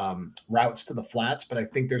little routes to the flats, but I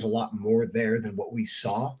think there's a lot more there than what we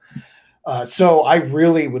saw. So I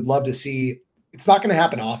really would love to see, it's not going to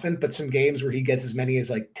happen often, but some games where he gets as many as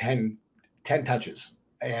like 10 touches,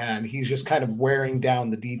 and he's just kind of wearing down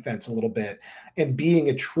the defense a little bit and being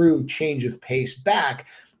a true change of pace back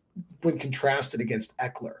when contrasted against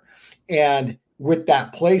Eckler. And with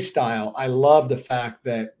that play style, I love the fact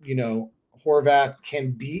that, Horvath can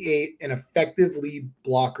be an effective lead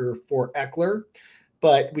blocker for Eckler,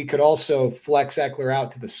 but we could also flex Eckler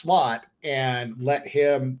out to the slot and let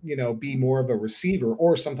him, be more of a receiver,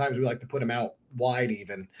 or sometimes we like to put him out wide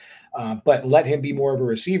even, but let him be more of a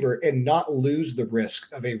receiver and not lose the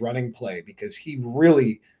risk of a running play, because he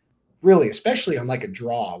really, especially on like a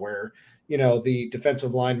draw where, the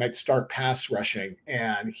defensive line might start pass rushing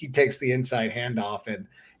and he takes the inside handoff and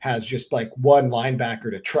has just like one linebacker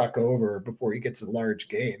to truck over before he gets a large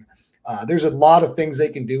gain. There's a lot of things they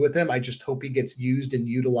can do with him. I just hope he gets used and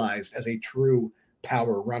utilized as a true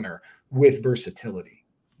power runner with versatility.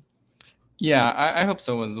 Yeah, I hope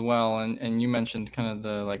so as well. And you mentioned kind of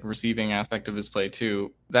the like receiving aspect of his play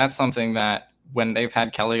too. That's something that when they've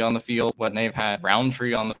had Kelly on the field, when they've had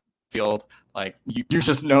Roundtree on the field, like you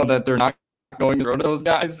just know that they're not going to throw to those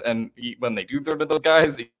guys. And when they do throw to those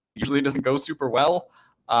guys, it usually doesn't go super well.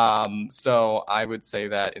 So I would say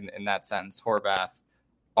that in that sense, Horvath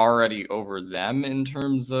already over them in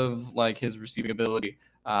terms of like his receiving ability.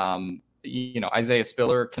 Isaiah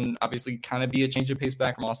Spiller can obviously kind of be a change of pace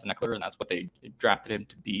back from Austin Eckler, and that's what they drafted him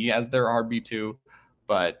to be as their RB2.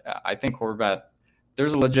 But I think Horvath,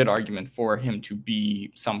 there's a legit argument for him to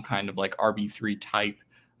be some kind of like RB3 type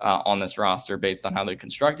on this roster based on how they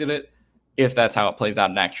constructed it. If that's how it plays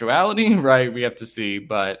out in actuality, right, we have to see.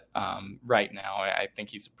 But right now, I think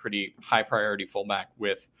he's a pretty high priority fullback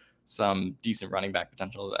with some decent running back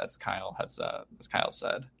potential, as Kyle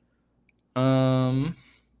said.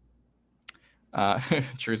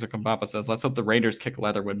 Teresa Kambapa says, let's hope the Raiders kick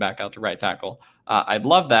Leatherwood back out to right tackle. I'd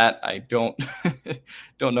love that. I don't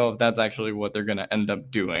know if that's actually what they're going to end up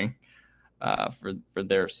doing for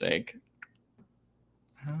their sake.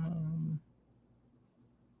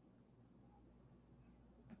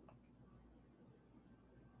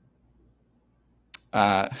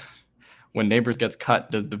 When Neighbors gets cut,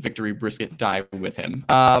 does the victory brisket die with him?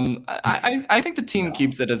 I think the team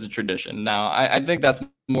keeps it as a tradition. Now, I think that's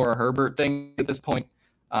more a Herbert thing at this point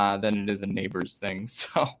than it is a Neighbors thing.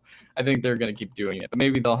 So I think they're going to keep doing it. But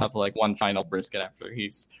maybe they'll have like one final brisket after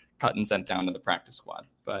he's cut and sent down to the practice squad.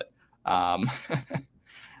 But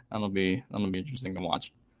that'll be interesting to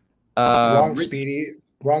watch.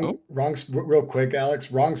 Wrong real quick,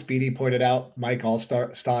 Alex. Wrong Speedy pointed out Mike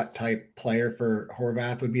Allstott type player for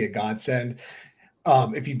Horvath would be a godsend.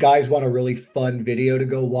 If you guys want a really fun video to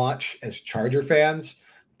go watch as Charger fans,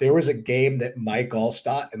 there was a game that Mike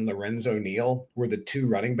Allstott and Lorenzo Neal were the two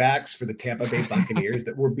running backs for the Tampa Bay Buccaneers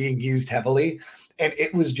that were being used heavily. And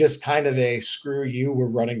it was just kind of a screw you, we're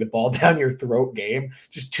running the ball down your throat game.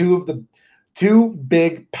 Just two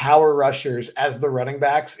big power rushers as the running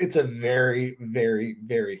backs. It's a very, very,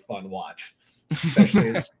 very fun watch, especially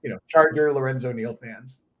as Charger Lorenzo Neal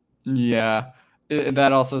fans. Yeah,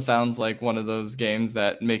 that also sounds like one of those games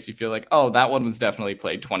that makes you feel like, oh, that one was definitely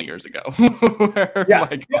played 20 years ago. Went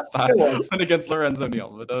against Lorenzo Neal,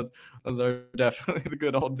 but those are definitely the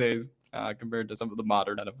good old days compared to some of the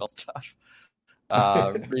modern NFL stuff.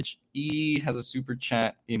 Rich E has a super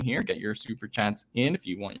chat in here. Get your super chats in if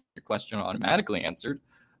you want your question automatically answered.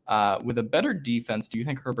 With a better defense, do you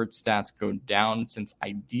think Herbert's stats go down since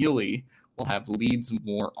ideally we'll have leads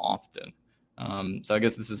more often? So I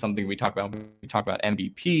guess this is something we talk about when we talk about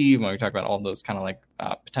MVP, when we talk about all those kind of like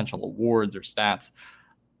potential awards or stats.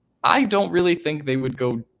 I don't really think they would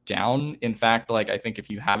go down. In fact, like I think if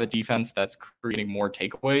you have a defense that's creating more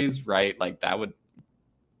takeaways, right, like that would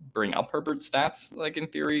bring up Herbert's stats, like in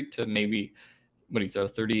theory, to maybe when he threw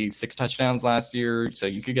 36 touchdowns last year. So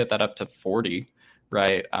you could get that up to 40,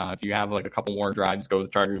 right? If you have like a couple more drives go the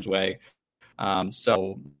Chargers' way.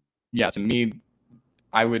 So yeah, to me,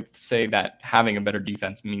 I would say that having a better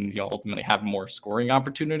defense means you'll ultimately have more scoring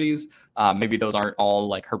opportunities. Maybe those aren't all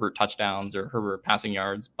like Herbert touchdowns or Herbert passing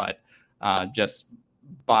yards, but just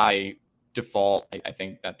by default, I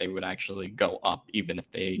think that they would actually go up even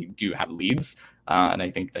if they do have leads. And I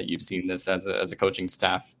think that you've seen this as a coaching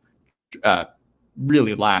staff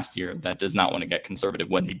really last year that does not want to get conservative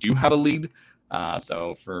when they do have a lead.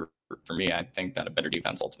 So for me, I think that a better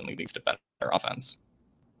defense ultimately leads to better offense.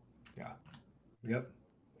 Yeah. Yep.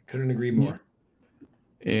 Couldn't agree more.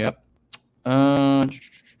 Yep.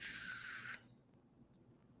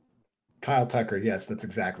 Kyle Tucker, yes, that's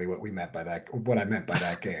exactly what I meant by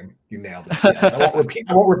that game. You nailed it. Yes. I won't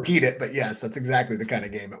repeat it, but yes, that's exactly the kind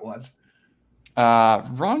of game it was.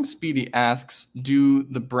 Wrong Speedy asks, do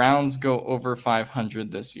the Browns go over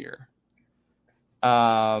 500 this year?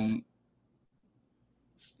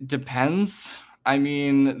 Depends. I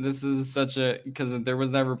mean, this is because there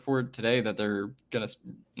was that report today that they're going to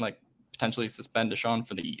like potentially suspend Deshaun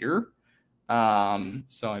for the year.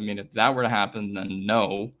 So, I mean, if that were to happen, then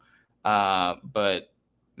no. But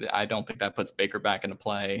I don't think that puts Baker back into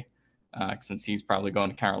play since he's probably going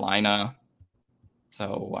to Carolina.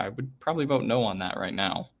 So I would probably vote no on that right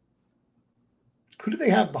now. Who do they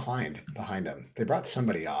have behind him? They brought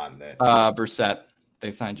somebody on that. Brissett. They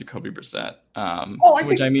signed Jacoby Brissett. I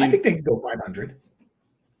think they can go 500.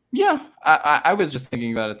 Yeah, I was just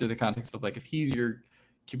thinking about it through the context of like if he's your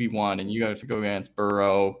QB1 and you have to go against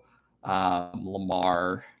Burrow,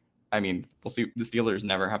 Lamar. I mean, we'll see. The Steelers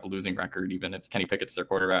never have a losing record, even if Kenny Pickett's their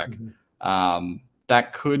quarterback. Mm-hmm.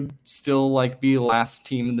 That could still like be last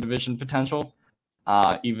team in the division potential,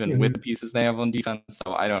 even with the pieces they have on defense.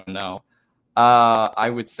 So I don't know. I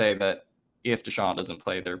would say that if Deshaun doesn't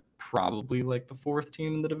play, they're probably like the 4th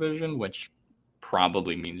team in the division, which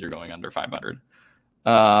probably means you're going under 500.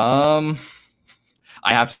 I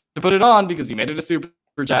have to put it on because he made it a super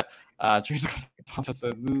chat. Teresa Papa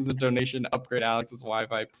says, this is a donation to upgrade Alex's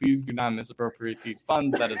Wi-Fi. Please do not misappropriate these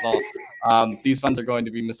funds. That is all. These funds are going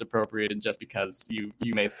to be misappropriated just because you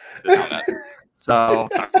made the comment. So,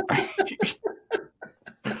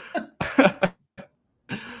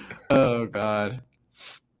 oh, God.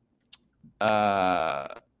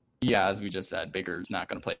 Yeah, as we just said, Baker's not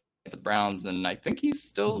going to play for the Browns, and I think he's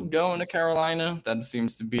still going to Carolina. That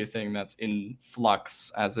seems to be a thing that's in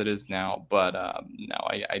flux as it is now. But no,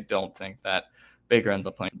 I don't think that Baker ends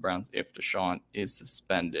up playing for the Browns if Deshaun is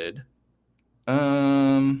suspended.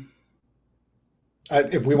 If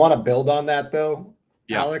we want to build on that, though,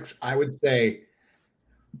 Yeah. Alex, I would say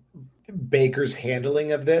Baker's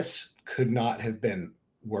handling of this could not have been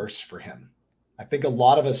worse for him. I think a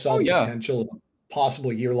lot of us saw the potential of a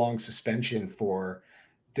possible year-long suspension for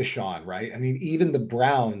Deshaun, right? I mean, even the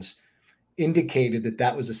Browns indicated that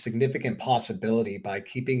that was a significant possibility by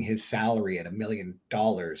keeping his salary at $1 million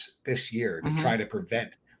this year to try to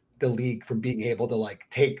prevent the league from being able to like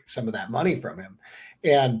take some of that money from him.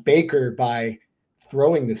 And Baker, by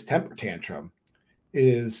throwing this temper tantrum,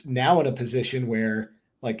 is now in a position where,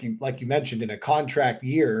 like you mentioned, in a contract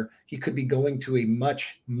year, he could be going to a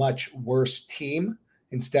much, much worse team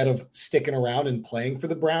instead of sticking around and playing for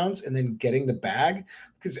the Browns and then getting the bag.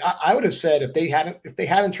 Because I would have said if they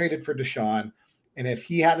hadn't traded for Deshaun and if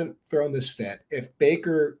he hadn't thrown this fit, if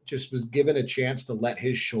Baker just was given a chance to let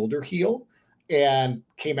his shoulder heal and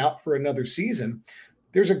came out for another season,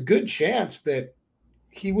 there's a good chance that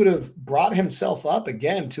he would have brought himself up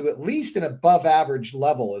again to at least an above average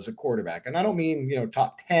level as a quarterback. And I don't mean,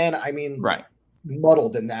 top 10. I mean,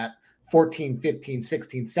 muddled in that 14, 15,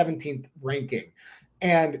 16, 17th ranking.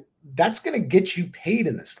 And that's going to get you paid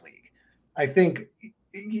in this league. I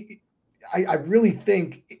really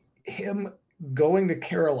think him going to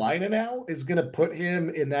Carolina now is going to put him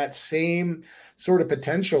in that same sort of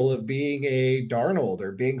potential of being a Darnold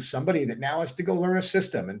or being somebody that now has to go learn a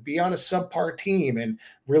system and be on a subpar team and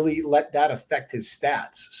really let that affect his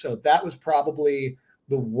stats. So that was probably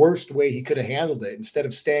the worst way he could have handled it, instead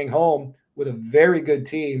of staying home with a very good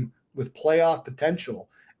team with playoff potential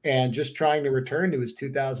and just trying to return to his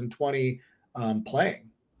 2020 playing.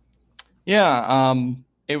 Yeah.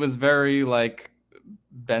 It was very like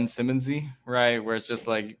Ben Simmonsy, right? Where it's just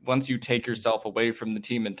like, once you take yourself away from the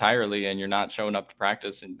team entirely and you're not showing up to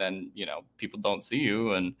practice, and then, people don't see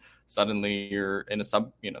you and suddenly you're in a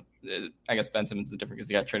I guess Ben Simmons is different because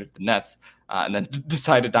he got traded to the Nets and then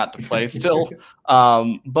decided not to play still.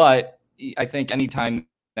 But I think anytime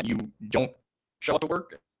that you don't show up to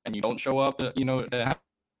work and you don't show up, to have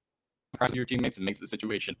practice with your teammates, it makes the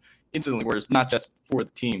situation instantly worse, not just for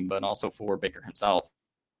the team, but also for Baker himself,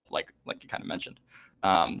 like you kind of mentioned.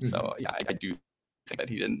 So yeah, I do think that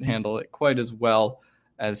he didn't handle it quite as well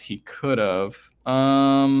as he could have.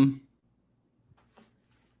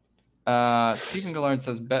 Stephen Gillard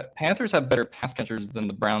says Panthers have better pass catchers than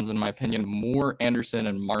the Browns, in my opinion. Moore, Anderson,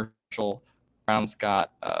 and Marshall. Browns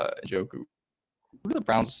got Njoku. Who did the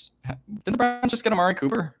Browns? Did the Browns just get Amari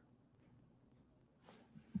Cooper?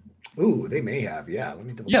 Ooh, they may have. Yeah, let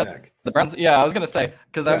me double check. The Browns. Yeah, I was gonna say,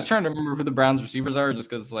 because I was trying to remember who the Browns receivers are, just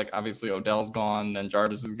because obviously Odell's gone and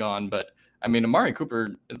Jarvis is gone, but I mean Amari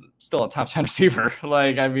Cooper is still a top 10 receiver.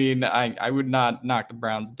 I would not knock the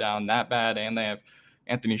Browns down that bad, and they have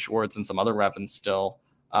Anthony Schwartz and some other weapons still.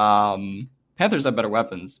 Panthers have better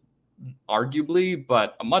weapons, arguably,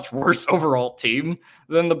 but a much worse overall team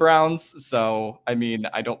than the Browns. So I mean,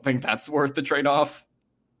 I don't think that's worth the trade-off.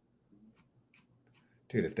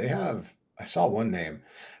 Dude, if they have, I saw one name.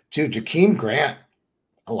 Dude, Jakeem Grant.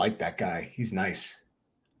 I like that guy. He's nice.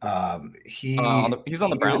 He's on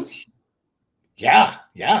the Browns? Yeah.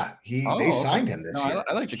 They signed him this year.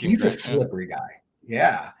 I like Jakeem He's Grant. A slippery guy.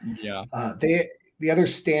 Yeah. The other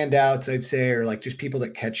standouts, I'd say, are like just people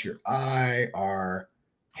that catch your eye are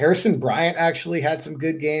Harrison Bryant actually had some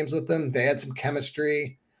good games with them. They had some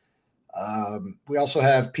chemistry. We also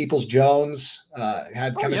have Peoples Jones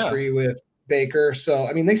had chemistry with Baker. So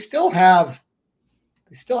I mean, they still have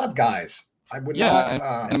guys. I would not.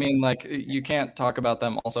 I mean, you can't talk about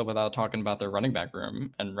them also without talking about their running back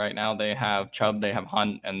room. And right now they have Chubb, they have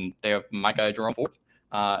Hunt, and they have my guy Jerome Ford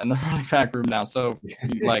in the running back room now. So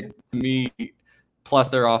to me, plus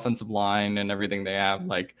their offensive line and everything they have,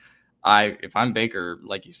 if I'm Baker,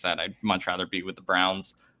 like you said, I'd much rather be with the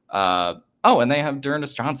Browns. And they have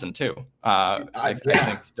D'Ernest Johnson too. I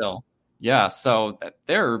think still. Yeah, so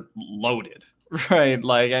they're loaded Right.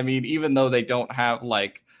 Like, I mean, even though they don't have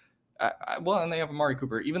like, and they have Amari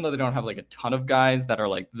Cooper, even though they don't have like a ton of guys that are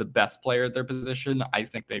like the best player at their position, I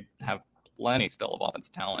think they have plenty still of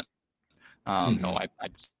offensive talent. So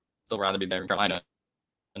I'd still rather be there in Carolina.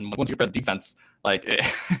 And once you get the defense, like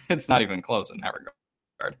it's not even close in that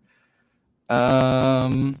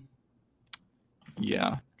regard.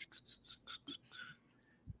 Yeah.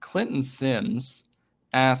 Clinton Sims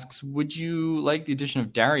asks, would you like the addition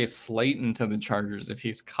of Darius Slayton to the Chargers if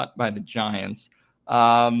he's cut by the Giants?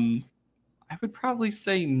 I would probably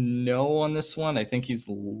say no on this one. I think he's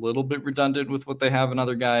a little bit redundant with what they have in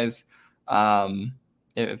other guys.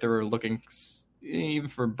 If they were looking even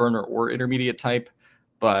for burner or intermediate type,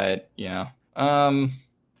 but yeah,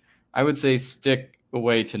 I would say stick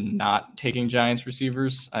away to not taking Giants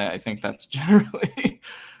receivers. I think that's generally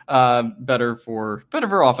better for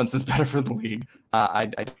offenses, better for the league.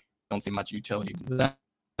 I don't see much utility to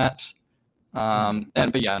that.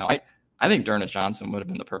 But yeah, no, I think D'Ernest Johnson would have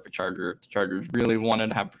been the perfect Charger if the Chargers really wanted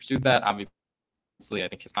to have pursued that. Obviously, I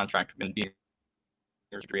think his contract would be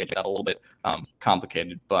a little bit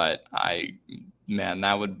complicated, but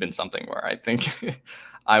that would have been something where I think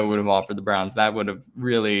I would have offered the Browns. That would have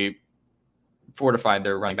really fortified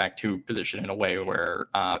their running back 2 position in a way where,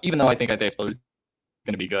 even though I think Isaiah Spiller is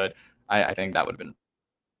going to be good, I think that would have been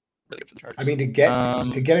really good for the Chargers. I mean, to get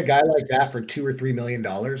a guy like that for $2 or $3 million,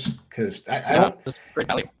 because I don't. That's great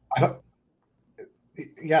value.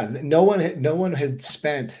 No one had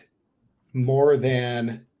spent more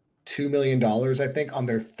than $2 million, I think, on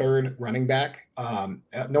their 3rd running back.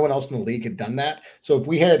 No one else in the league had done that. So if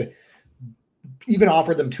we had even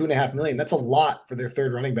offered them $2.5 million, that's a lot for their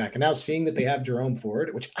 3rd running back. And now seeing that they have Jerome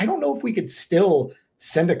Ford, which I don't know if we could still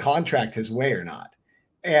send a contract his way or not.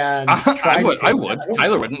 And I would.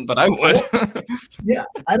 Tyler wouldn't, but I would. Yeah,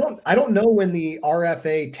 I don't know when the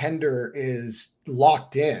RFA tender is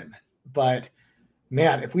locked in, but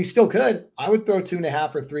man, if we still could, I would throw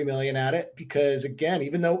 $2.5 or $3 million at it, because again,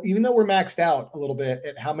 even though we're maxed out a little bit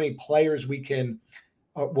at how many players we can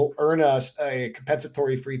will earn us a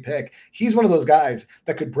compensatory free pick, he's one of those guys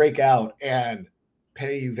that could break out and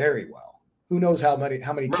pay you very well. Who knows how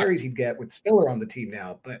many carries he'd get with Spiller on the team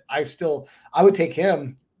now, but I would take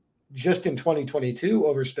him just in 2022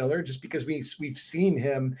 over Spiller, just because we've seen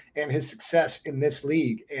him and his success in this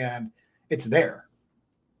league, and it's there.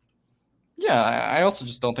 Yeah, I also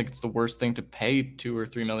just don't think it's the worst thing to pay $2 or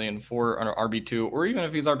 $3 million for an RB2, or even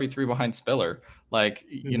if he's RB3 behind Spiller. Like,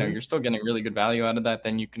 you know, you're still getting really good value out of that.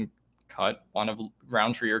 Then you can cut one of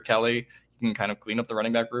Roundtree or Kelly. You can kind of clean up the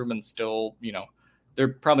running back room, and still, you know, they're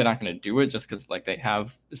probably not going to do it just because like they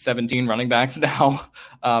have 17 running backs now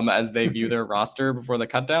as they view their roster before the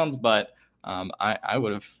cutdowns. But I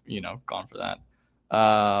would have, you know, gone for that.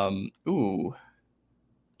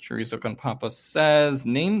 Chorizo con Papa says,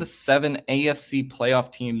 name the 7 AFC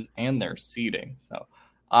playoff teams and their seeding. So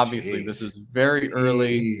obviously this is very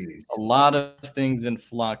early. A lot of things in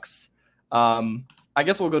flux. I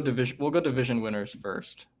guess we'll go division winners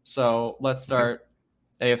first. So let's start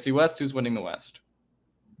AFC West. Who's winning the West?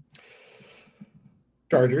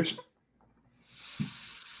 Chargers.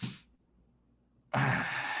 I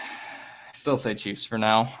still say Chiefs for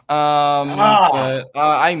now. But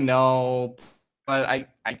I know, but I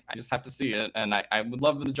just have to see it, and I would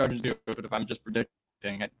love for the Chargers to do it, but if I'm just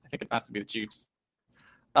predicting, I think it has to be the Chiefs.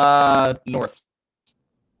 North,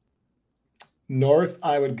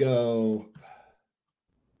 I would go,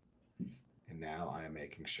 and now I am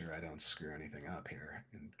making sure I don't screw anything up here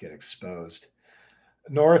and get exposed.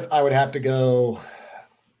 North, I would have to go.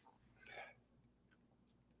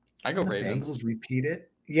 I go Ravens. Bengals repeat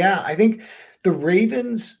it. Yeah, I think the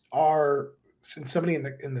Ravens are, since somebody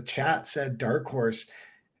in the chat said dark horse,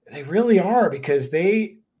 they really are, because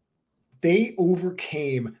they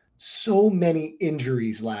overcame so many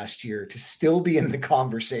injuries last year to still be in the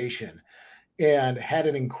conversation and had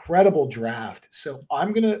an incredible draft. So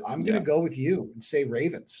I'm gonna go with you and say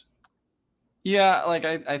Ravens. Yeah, like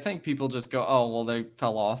I think people just go, oh, well, they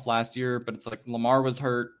fell off last year, but it's like Lamar was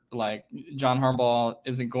hurt. Like John Harbaugh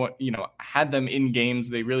isn't going, you know, had them in games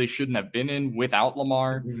they really shouldn't have been in without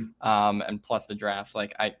Lamar. And plus the draft.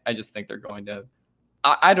 Like I just think they're going to,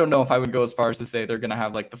 I don't know if I would go as far as to say they're going to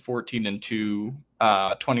have like the 14-2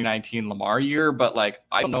 2019 Lamar year, but like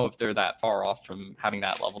I don't know if they're that far off from having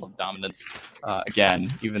that level of dominance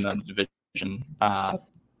again, even though the division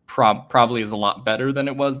probably is a lot better than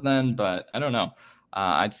it was then, but I don't know.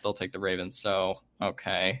 I'd still take the Ravens. So,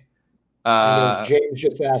 okay. As James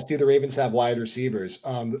just asked, do the Ravens have wide receivers?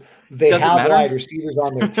 They have wide receivers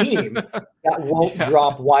on their team that won't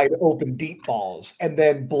drop wide open deep balls and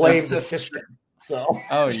then blame the system. So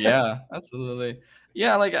Oh yeah, absolutely.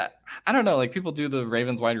 Yeah, like I don't know, like people do the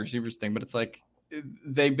Ravens wide receivers thing, but it's like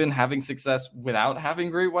they've been having success without having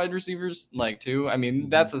great wide receivers, like too. I mean,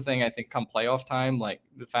 that's the thing I think come playoff time, like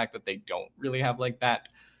the fact that they don't really have like that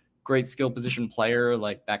great skill position player,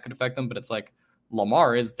 like that could affect them. But it's like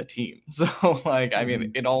Lamar is the team. So like, I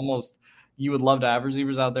mean, it almost you would love to have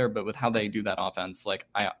receivers out there, but with how they do that offense, like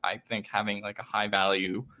I think having like a high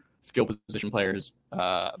value skill position players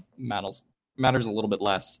matters a little bit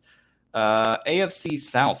less. AFC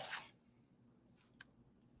South.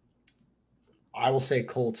 I will say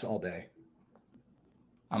Colts all day.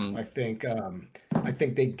 I think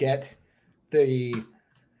they get the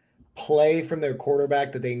play from their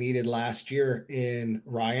quarterback that they needed last year in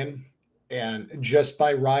Ryan, and just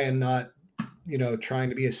by Ryan not, trying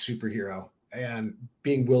to be a superhero and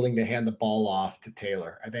being willing to hand the ball off to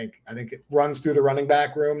Taylor. I think it runs through the running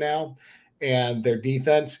back room now and their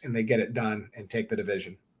defense, and they get it done and take the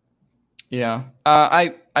division. Yeah,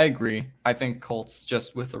 I agree. I think Colts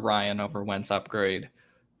just with the Ryan over Wentz upgrade,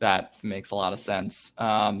 that makes a lot of sense.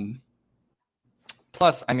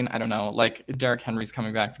 Plus, I mean, I don't know, like Derrick Henry's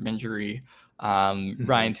coming back from injury. Ryan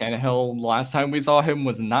Tannehill, the last time we saw him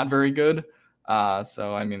was not very good.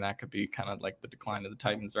 So, I mean, that could be kind of like the decline of the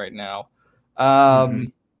Titans right now.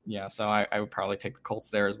 Yeah, so I would probably take the Colts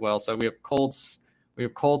there as well. So we have Colts,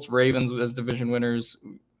 Ravens as division winners.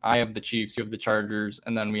 I have the Chiefs, you have the Chargers,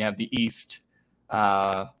 and then we have the East.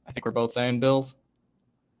 I think we're both saying Bills.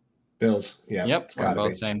 Bills, yeah. Yep, we're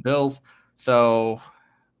both saying Bills. So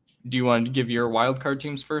do you want to give your wild card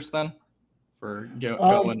teams first then? For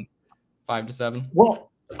going 5 to 7? Well,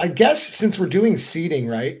 I guess since we're doing seeding,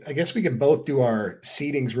 right? I guess we can both do our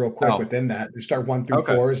seedings real quick within that. Just start 1 through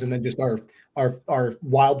 4s, and then just our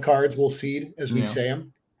wild cards we'll seed as we say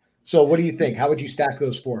them. So what do you think? How would you stack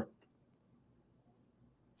those 4?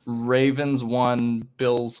 Ravens 1,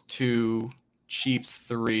 Bills 2, Chiefs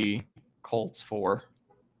 3, Colts 4.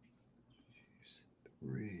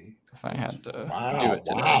 3. If I had to do it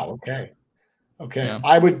today. Wow. Okay. Yeah.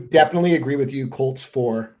 I would definitely agree with you. Colts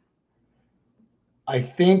 4. I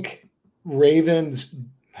think Ravens.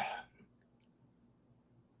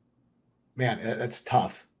 Man, that's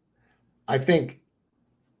tough. I think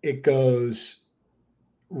it goes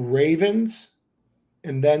Ravens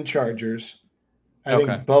and then Chargers. I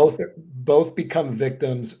think both become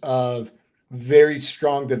victims of very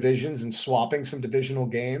strong divisions and swapping some divisional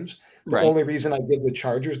games. The only reason I give the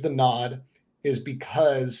Chargers the nod is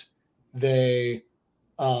because they,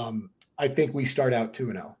 I think we start out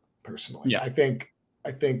 2-0 personally. Yeah. I think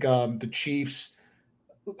the Chiefs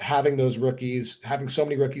having those rookies, having so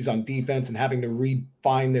many rookies on defense and having to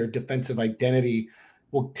refine their defensive identity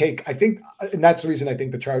will take, I think, and that's the reason I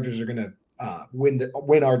think the Chargers are going to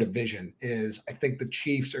win our division is I think the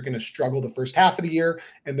Chiefs are going to struggle the first half of the year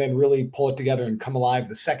and then really pull it together and come alive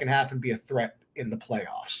the second half and be a threat in the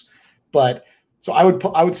playoffs. But so I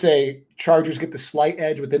would say Chargers get the slight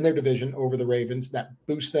edge within their division over the Ravens that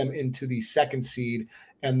boosts them into the second seed.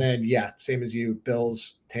 And then, yeah, same as you,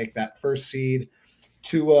 Bills take that first seed.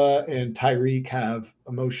 Tua and Tyreek have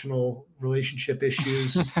emotional relationship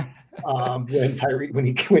issues when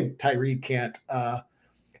Tyreek can't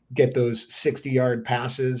get those 60-yard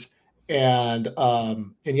passes. And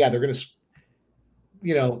yeah, they're going to,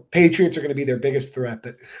 Patriots are going to be their biggest threat,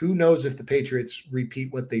 but who knows if the Patriots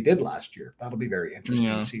repeat what they did last year. That'll be very interesting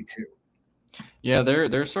to see too. Yeah,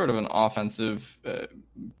 they're sort of an offensive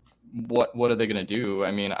what are they going to do?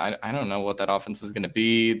 I mean, I don't know what that offense is going to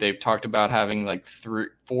be. They've talked about having like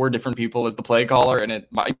 4 different people as the play caller, and it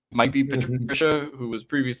might be Patricia, who was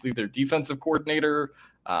previously their defensive coordinator.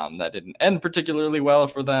 That didn't end particularly well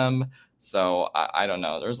for them. So I don't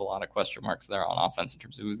know. There's a lot of question marks there on offense in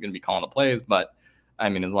terms of who's going to be calling the plays. But I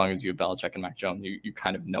mean, as long as you have Belichick and Mac Jones, you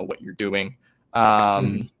kind of know what you're doing. Yeah.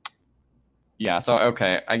 So,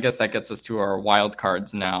 okay. I guess that gets us to our wild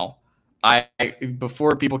cards now.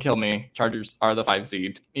 Before people kill me, Chargers are the 5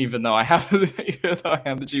 seed, even though I have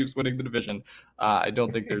the Chiefs winning the division. I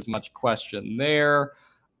don't think there's much question there.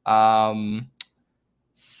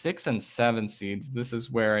 6 and 7 seeds. This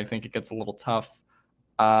is where I think it gets a little tough.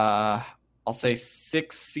 I'll say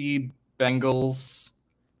 6 seed Bengals.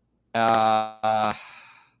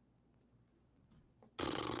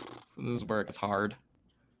 This is where it gets hard.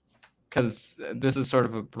 Because this is sort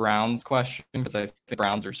of a Browns question, because I think the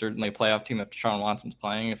Browns are certainly a playoff team if Deshaun Watson's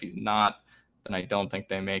playing. If he's not, then I don't think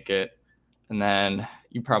they make it. And then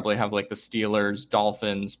you probably have like the Steelers,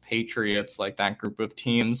 Dolphins, Patriots, like that group of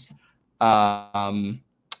teams. Titans,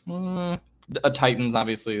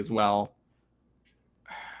 obviously, as well.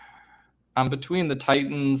 I'm between the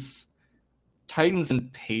Titans, Titans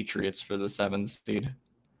and Patriots for the 7th seed.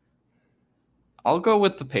 I'll go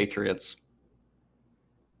with the Patriots.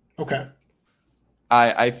 Okay.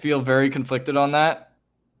 I feel very conflicted on that.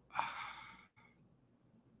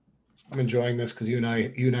 I'm enjoying this because you and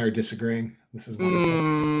I are disagreeing. This is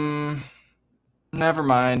wonderful. Never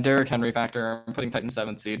mind. Derrick Henry factor. I'm putting Titans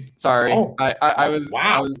 7th seed. Sorry. Oh, I was.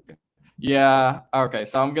 wow. I was. Yeah. Okay.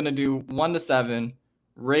 So I'm gonna do 1-7.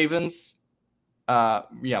 Ravens.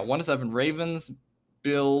 1-7. Ravens,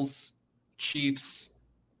 Bills, Chiefs.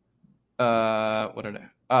 What are they?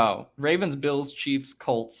 Oh, Ravens, Bills, Chiefs,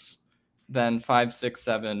 Colts. Then 5, 6,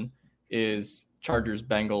 7 is Chargers,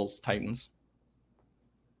 Bengals, Titans.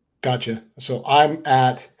 Gotcha. So I'm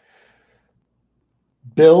at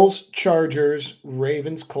Bills, Chargers,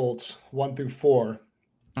 Ravens, Colts, 1 through 4.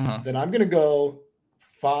 Then I'm going to go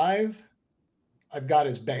 5. I've got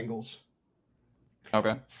as Bengals.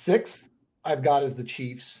 Okay. 6th, I've got as the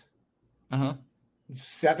Chiefs.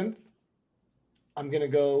 7th, I'm going to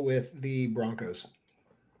go with the Broncos.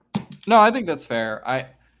 No, I think that's fair.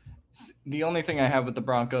 The only thing I have with the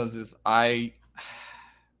Broncos is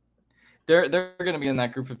they're going to be in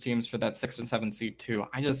that group of teams for that 6th and 7th seed too.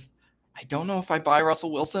 I don't know if I buy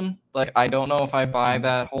Russell Wilson. Like, I don't know if I buy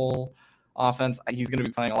that whole offense. He's going to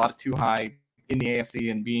be playing a lot of too high in the AFC,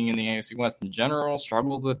 and being in the AFC West in general,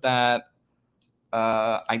 struggled with that.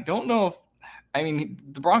 I don't know if,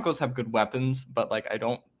 the Broncos have good weapons, but like, I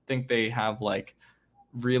don't think they have like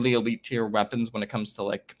really elite tier weapons when it comes to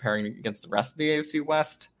like comparing against the rest of the AFC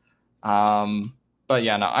West. But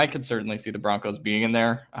yeah, no, I could certainly see the Broncos being in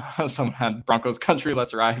there. Someone had Broncos country,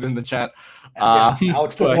 let's ride in the chat.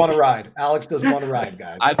 Alex doesn't want to ride. Alex doesn't want to ride,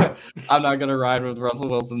 guys. I'm not going to ride with Russell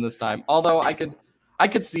Wilson this time. Although I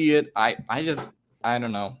could see it. I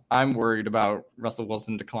don't know. I'm worried about Russell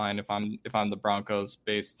Wilson decline if I'm the Broncos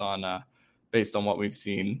based on what we've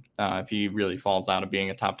seen. If he really falls out of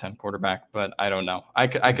being a top 10 quarterback, but I don't know. I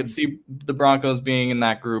could see the Broncos being in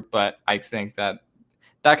that group, but I think that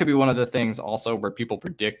could be one of the things also where people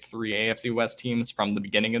predict 3 AFC West teams from the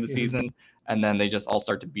beginning of the season, and then they just all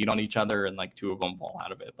start to beat on each other, and like 2 of them fall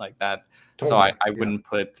out of it like that. Totally. So I wouldn't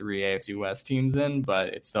put 3 AFC West teams in, but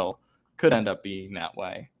it still could end up being that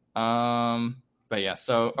way. But yeah,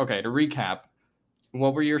 so okay, to recap,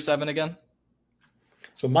 what were your 7 again?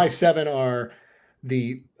 So my 7 are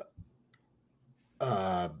the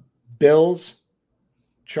Bills,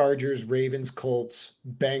 Chargers, Ravens, Colts,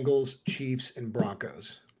 Bengals, Chiefs, and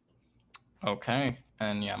Broncos. Okay.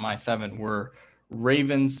 And yeah, my 7 were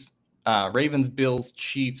Ravens, Bills,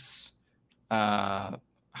 Chiefs. I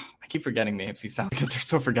keep forgetting the AFC South because they're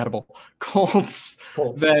so forgettable. Colts,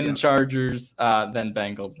 then Chargers, then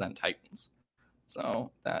Bengals, then Titans.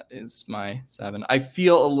 So that is my 7. I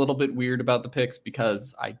feel a little bit weird about the picks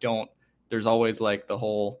because there's always like the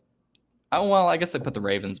whole, I guess I put the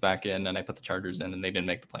Ravens back in and I put the Chargers in, and they didn't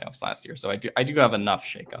make the playoffs last year. So I do have enough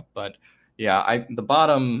shakeup, but yeah, the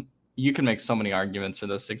bottom, you can make so many arguments for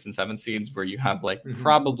those 6 and 7 seeds where you have like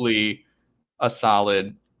probably a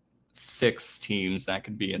solid 6 teams that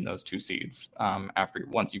could be in those 2 seeds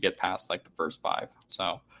once you get past like the first 5.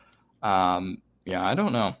 So yeah, I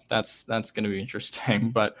don't know. That's going to be interesting,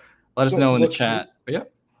 but let us know in the chat. Yeah.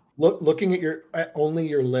 Looking at only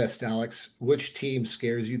your list, Alex, which team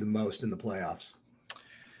scares you the most in the playoffs?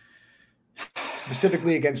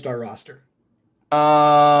 Specifically against our roster.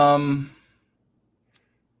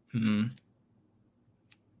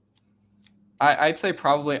 I'd say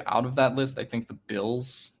probably out of that list, I think the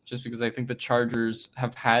Bills, just because I think the Chargers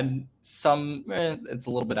have had some, it's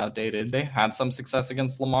a little bit outdated. They had some success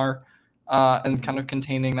against Lamar and kind of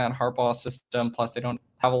containing that Harbaugh system. Plus, they don't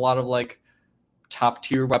have a lot of like top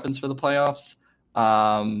tier weapons for the playoffs.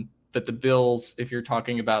 But the Bills, if you're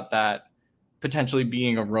talking about that potentially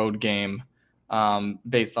being a road game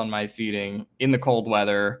based on my seeding in the cold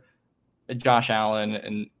weather, Josh Allen,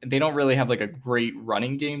 and they don't really have like a great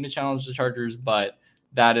running game to challenge the Chargers, but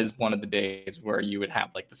that is one of the days where you would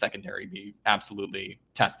have like the secondary be absolutely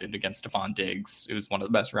tested against Stephon Diggs, who's one of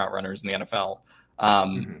the best route runners in the NFL.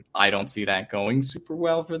 I don't see that going super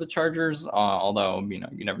well for the Chargers, although,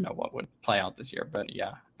 you never know what would play out this year. But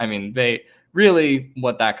yeah, they really,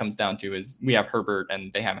 what that comes down to is we have Herbert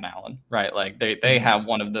and they have an Allen, right? Like they have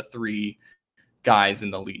one of the 3 guys in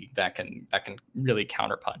the league that can really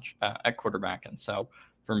counterpunch at quarterback. And so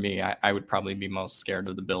for me, I would probably be most scared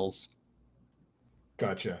of the Bills.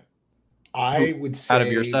 Gotcha. I would say out of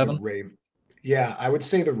your 7, I would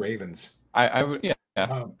say the Ravens. I would,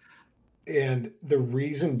 yeah. And the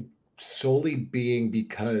reason solely being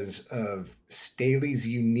because of Staley's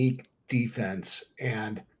unique defense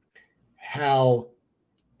and how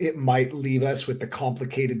it might leave us with the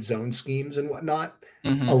complicated zone schemes and whatnot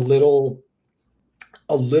Mm-hmm.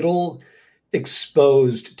 a little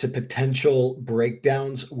exposed to potential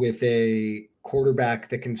breakdowns with a quarterback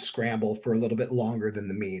that can scramble for a little bit longer than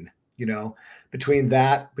the mean, between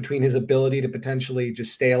his ability to potentially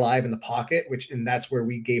just stay alive in the pocket, and that's where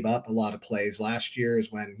we gave up a lot of plays last year,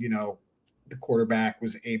 is when, the quarterback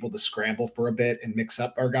was able to scramble for a bit and mix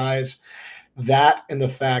up our guys. That, and the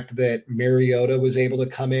fact that Mariota was able to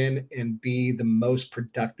come in and be the most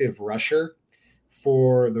productive rusher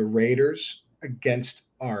for the Raiders against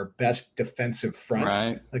our best defensive front.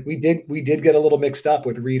 Right. Like we did get a little mixed up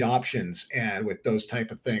with read options and with those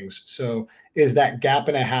type of things. So is that gap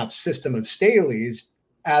and a half system of Staley's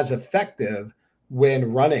as effective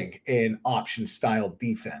when running an option style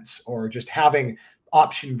defense, or just having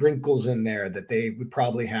option wrinkles in there that they would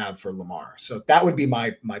probably have for Lamar? So that would be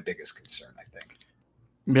my biggest concern, I think.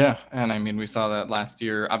 Yeah, and I mean, we saw that last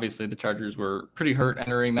year. Obviously, the Chargers were pretty hurt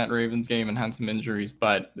entering that Ravens game and had some injuries,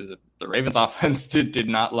 but the Ravens offense did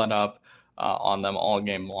not let up on them all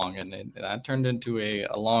game long, and that turned into a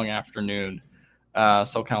long afternoon.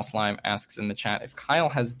 SoCal Slime asks in the chat, if Kyle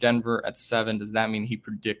has Denver at 7, does that mean he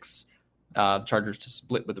predicts the Chargers to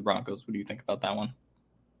split with the Broncos? What do you think about that one?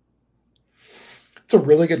 It's a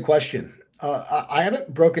really good question. I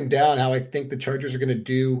haven't broken down how I think the Chargers are going to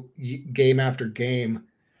do game after game,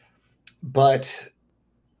 but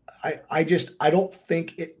I don't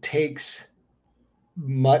think it takes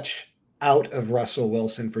much out of Russell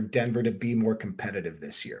Wilson for Denver to be more competitive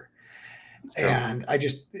this year. And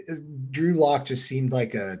Drew Lock just seemed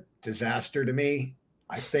like a disaster to me.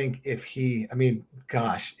 I think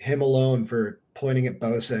him alone for pointing at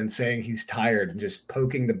Bosa and saying he's tired and just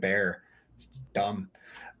poking the bear, it's dumb.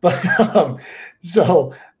 But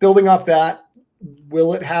so building off that,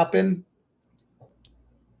 will it happen?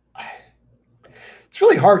 It's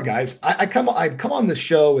really hard, guys. I come on the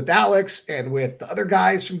show with Alex and with the other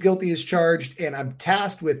guys from Guilty as Charged, and I'm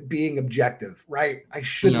tasked with being objective, right? I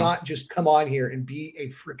should not just come on here and be a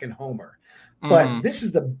freaking homer. But this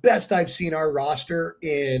is the best I've seen our roster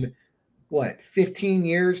in, 15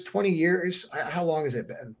 years, 20 years? How long has it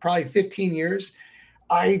been? Probably 15 years.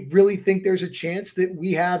 I really think there's a chance that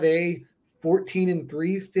we have a 14-3,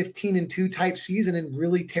 15-2 type season and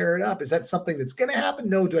really tear it up. Is that something that's going to happen?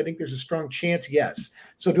 No. Do I think there's a strong chance? Yes.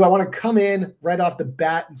 So do I want to come in right off the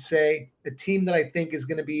bat and say a team that I think is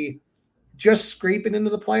going to be just scraping into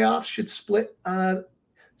the playoffs should split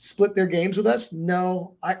their games with us?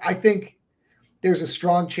 No. I think there's a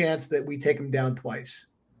strong chance that we take them down twice.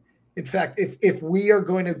 In fact, if we are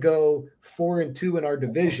going to go 4-2 in our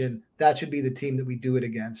division, that should be the team that we do it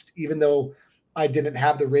against. Even though I didn't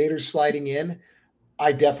have the Raiders sliding in,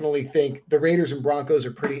 I definitely think the Raiders and Broncos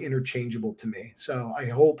are pretty interchangeable to me. So I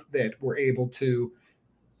hope that we're able to,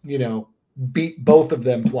 beat both of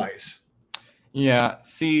them twice. Yeah.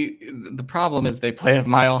 See, the problem is they play at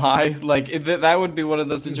Mile High. That would be one of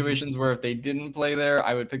those situations where if they didn't play there,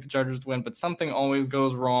 I would pick the Chargers to win, but something always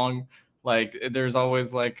goes wrong. There's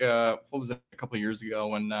always what was it a couple of years ago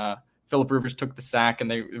when Phillip Rivers took the sack and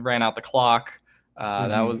they ran out the clock.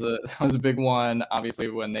 That was a big one. Obviously,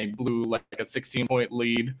 when they blew a 16-point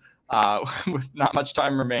lead with not much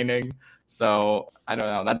time remaining. So I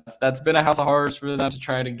don't know. That's been a house of horrors for them to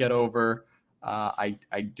try to get over. I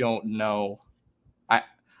don't know.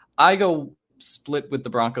 I go split with the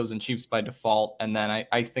Broncos and Chiefs by default, and then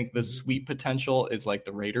I think the sweep potential is like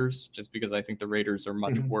the Raiders, just because I think the Raiders are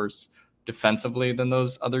much worse defensively than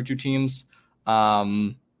those other two teams.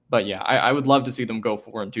 But yeah, I would love to see them go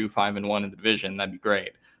 4-2, 5-1 in the division. That'd be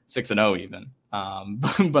great. 6-0 even.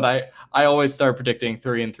 But I always start predicting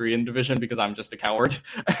 3-3 in division because I'm just a coward.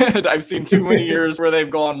 And I've seen too many years where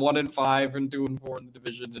they've gone 1-5 and 2-4 in the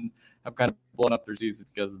division and have kind of blown up their season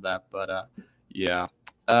because of that. But yeah.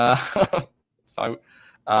 So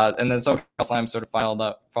and then SoCal Slime sort of followed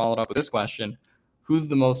up with this question: who's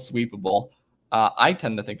the most sweepable? I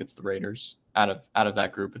tend to think it's the Raiders out of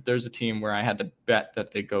that group. If there's a team where I had to bet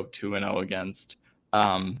that they go 2-0 against,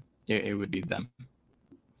 it would be them.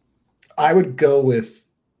 I would go with.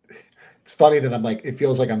 It's funny that it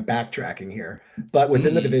feels like I'm backtracking here, but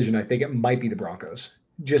within the division, I think it might be the Broncos,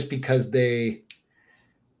 just because the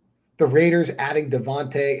Raiders adding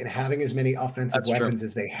Devontae and having as many offensive weapons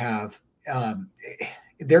as they have,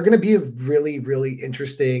 they're going to be a really, really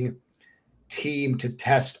interesting team to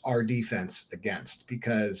test our defense against,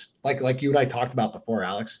 because like you and I talked about before,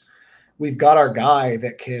 Alex, we've got our guy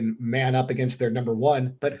that can man up against their number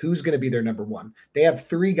one, but who's going to be their number one? They have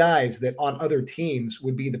three guys that on other teams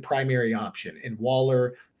would be the primary option in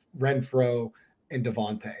Waller, Renfro, and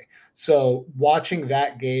Devontae. So watching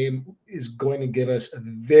that game is going to give us a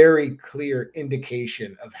very clear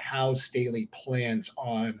indication of how Staley plans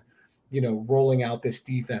on, rolling out this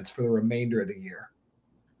defense for the remainder of the year.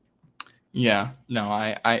 Yeah, no,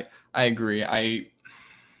 I agree. I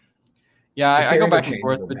go back and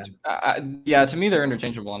forth, but to me they're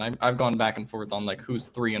interchangeable, and I've gone back and forth on like who's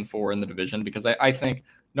 3 and 4 in the division, because I think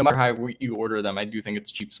no matter how you order them, I do think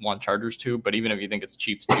it's Chiefs 1, Chargers 2. But even if you think it's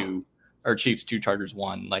Chiefs 2 or Chiefs 2, Chargers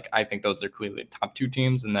 1, like I think those are clearly the top 2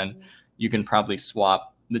 teams, and then you can probably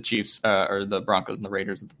swap the Chiefs or the Broncos and the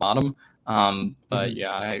Raiders at the bottom. But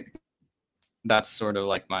that's sort of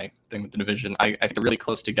like my thing with the division. I think they're really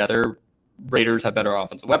close together. Raiders have better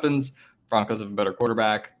offensive weapons. Broncos have a better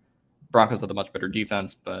quarterback. Broncos have a much better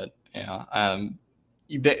defense. But the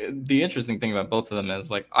interesting thing about both of them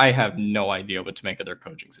is like I have no idea what to make of their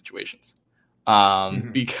coaching situations,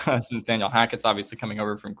 because Nathaniel Hackett's obviously coming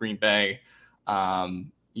over from Green Bay,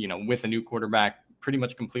 with a new quarterback, pretty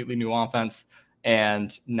much completely new offense,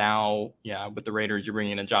 and now with the Raiders you're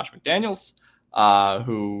bringing in Josh McDaniels,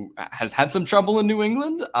 who has had some trouble in New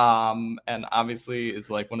England, and obviously is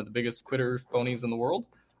like one of the biggest quitter phonies in the world.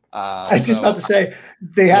 I was just about to say,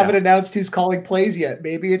 they haven't announced who's calling plays yet.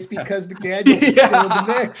 Maybe it's because McDaniels is still in the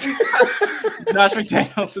mix. Josh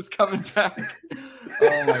McDaniels is coming back.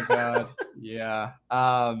 Oh my God. Yeah.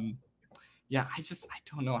 I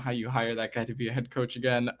don't know how you hire that guy to be a head coach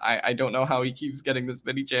again. I don't know how he keeps getting this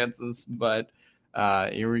many chances, but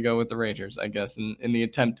here we go with the Raiders, I guess, in the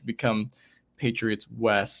attempt to become Patriots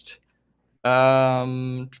West.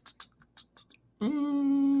 Okay.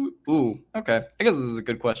 I guess this is a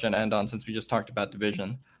good question to end on, since we just talked about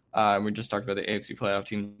division. We just talked about the AFC playoff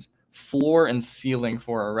teams. Floor and ceiling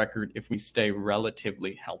for our record if we stay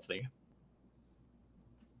relatively healthy.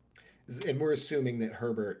 And we're assuming that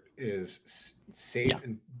Herbert is safe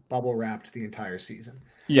and bubble wrapped the entire season.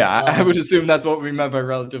 Yeah, I would assume that's what we meant by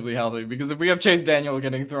relatively healthy, because if we have Chase Daniel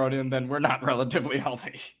getting thrown in, then we're not relatively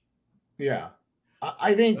healthy. Yeah.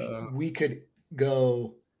 I think we could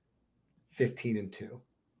go 15-2.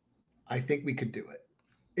 I think we could do it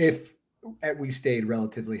if we stayed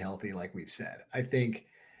relatively healthy, like we've said. I think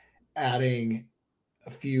adding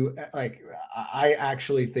a few, I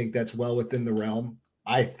actually think that's well within the realm.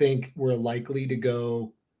 I think we're likely to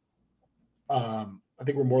go. I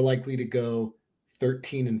think we're more likely to go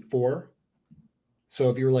 13-4. So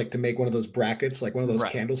if you were like to make one of those brackets, like one of those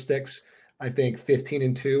candlesticks, I think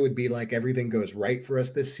 15-2 would be like everything goes right for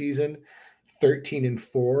us this season.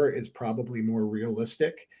 13-4 is probably more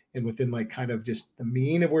realistic and within like kind of just the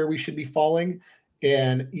mean of where we should be falling.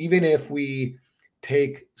 And even if we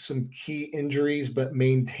take some key injuries but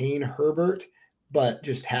maintain Herbert, but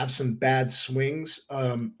just have some bad swings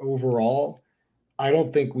overall, I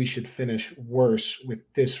don't think we should finish worse with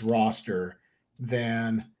this roster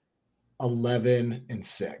than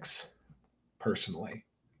 11-6, personally.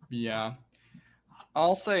 Yeah.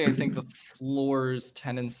 I'll say I think the floor is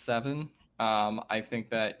 10-7. I think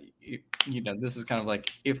that, this is kind of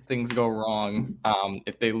like if things go wrong,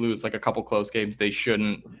 if they lose like a couple close games, they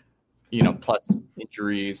shouldn't, plus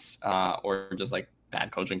injuries or just like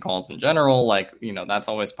bad coaching calls in general, like, that's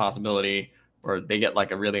always a possibility, or they get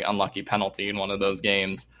like a really unlucky penalty in one of those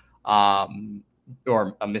games,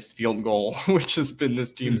 or a missed field goal, which has been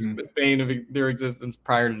this team's bane of their existence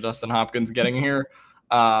prior to Dustin Hopkins getting here.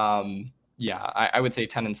 I would say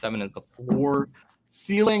 10-7 is the floor.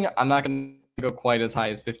 Ceiling, I'm not going to go quite as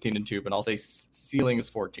high as 15-2, but I'll say ceiling is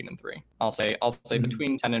 14-3. I'll say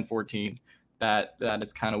between 10 and 14. That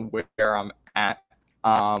is kind of where I'm at.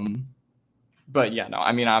 But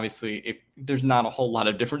obviously, if there's not a whole lot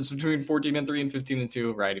of difference between 14-3 and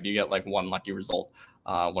 15-2, right? If you get like one lucky result,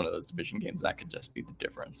 one of those division games, that could just be the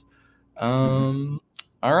difference. All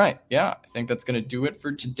right. Yeah, I think that's going to do it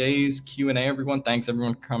for today's Q&A, everyone. Thanks,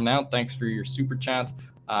 everyone, for coming out. Thanks for your super chats.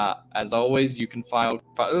 As always, you can follow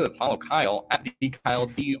Kyle at the Kyle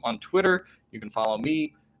D on Twitter. You can follow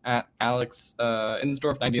me at Alex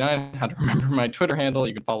Insdorf99. How to remember my Twitter handle.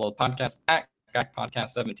 You can follow the podcast at GAC Podcast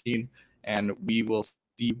 17. And we will see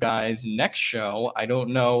you guys next show. I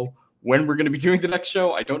don't know when we're going to be doing the next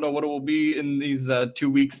show. I don't know what it will be in these 2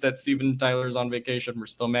 weeks that Steven Tyler's on vacation. We're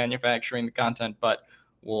still manufacturing the content, but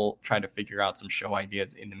we'll try to figure out some show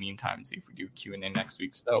ideas in the meantime and see if we do Q&A next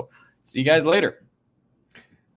week. So see you guys later.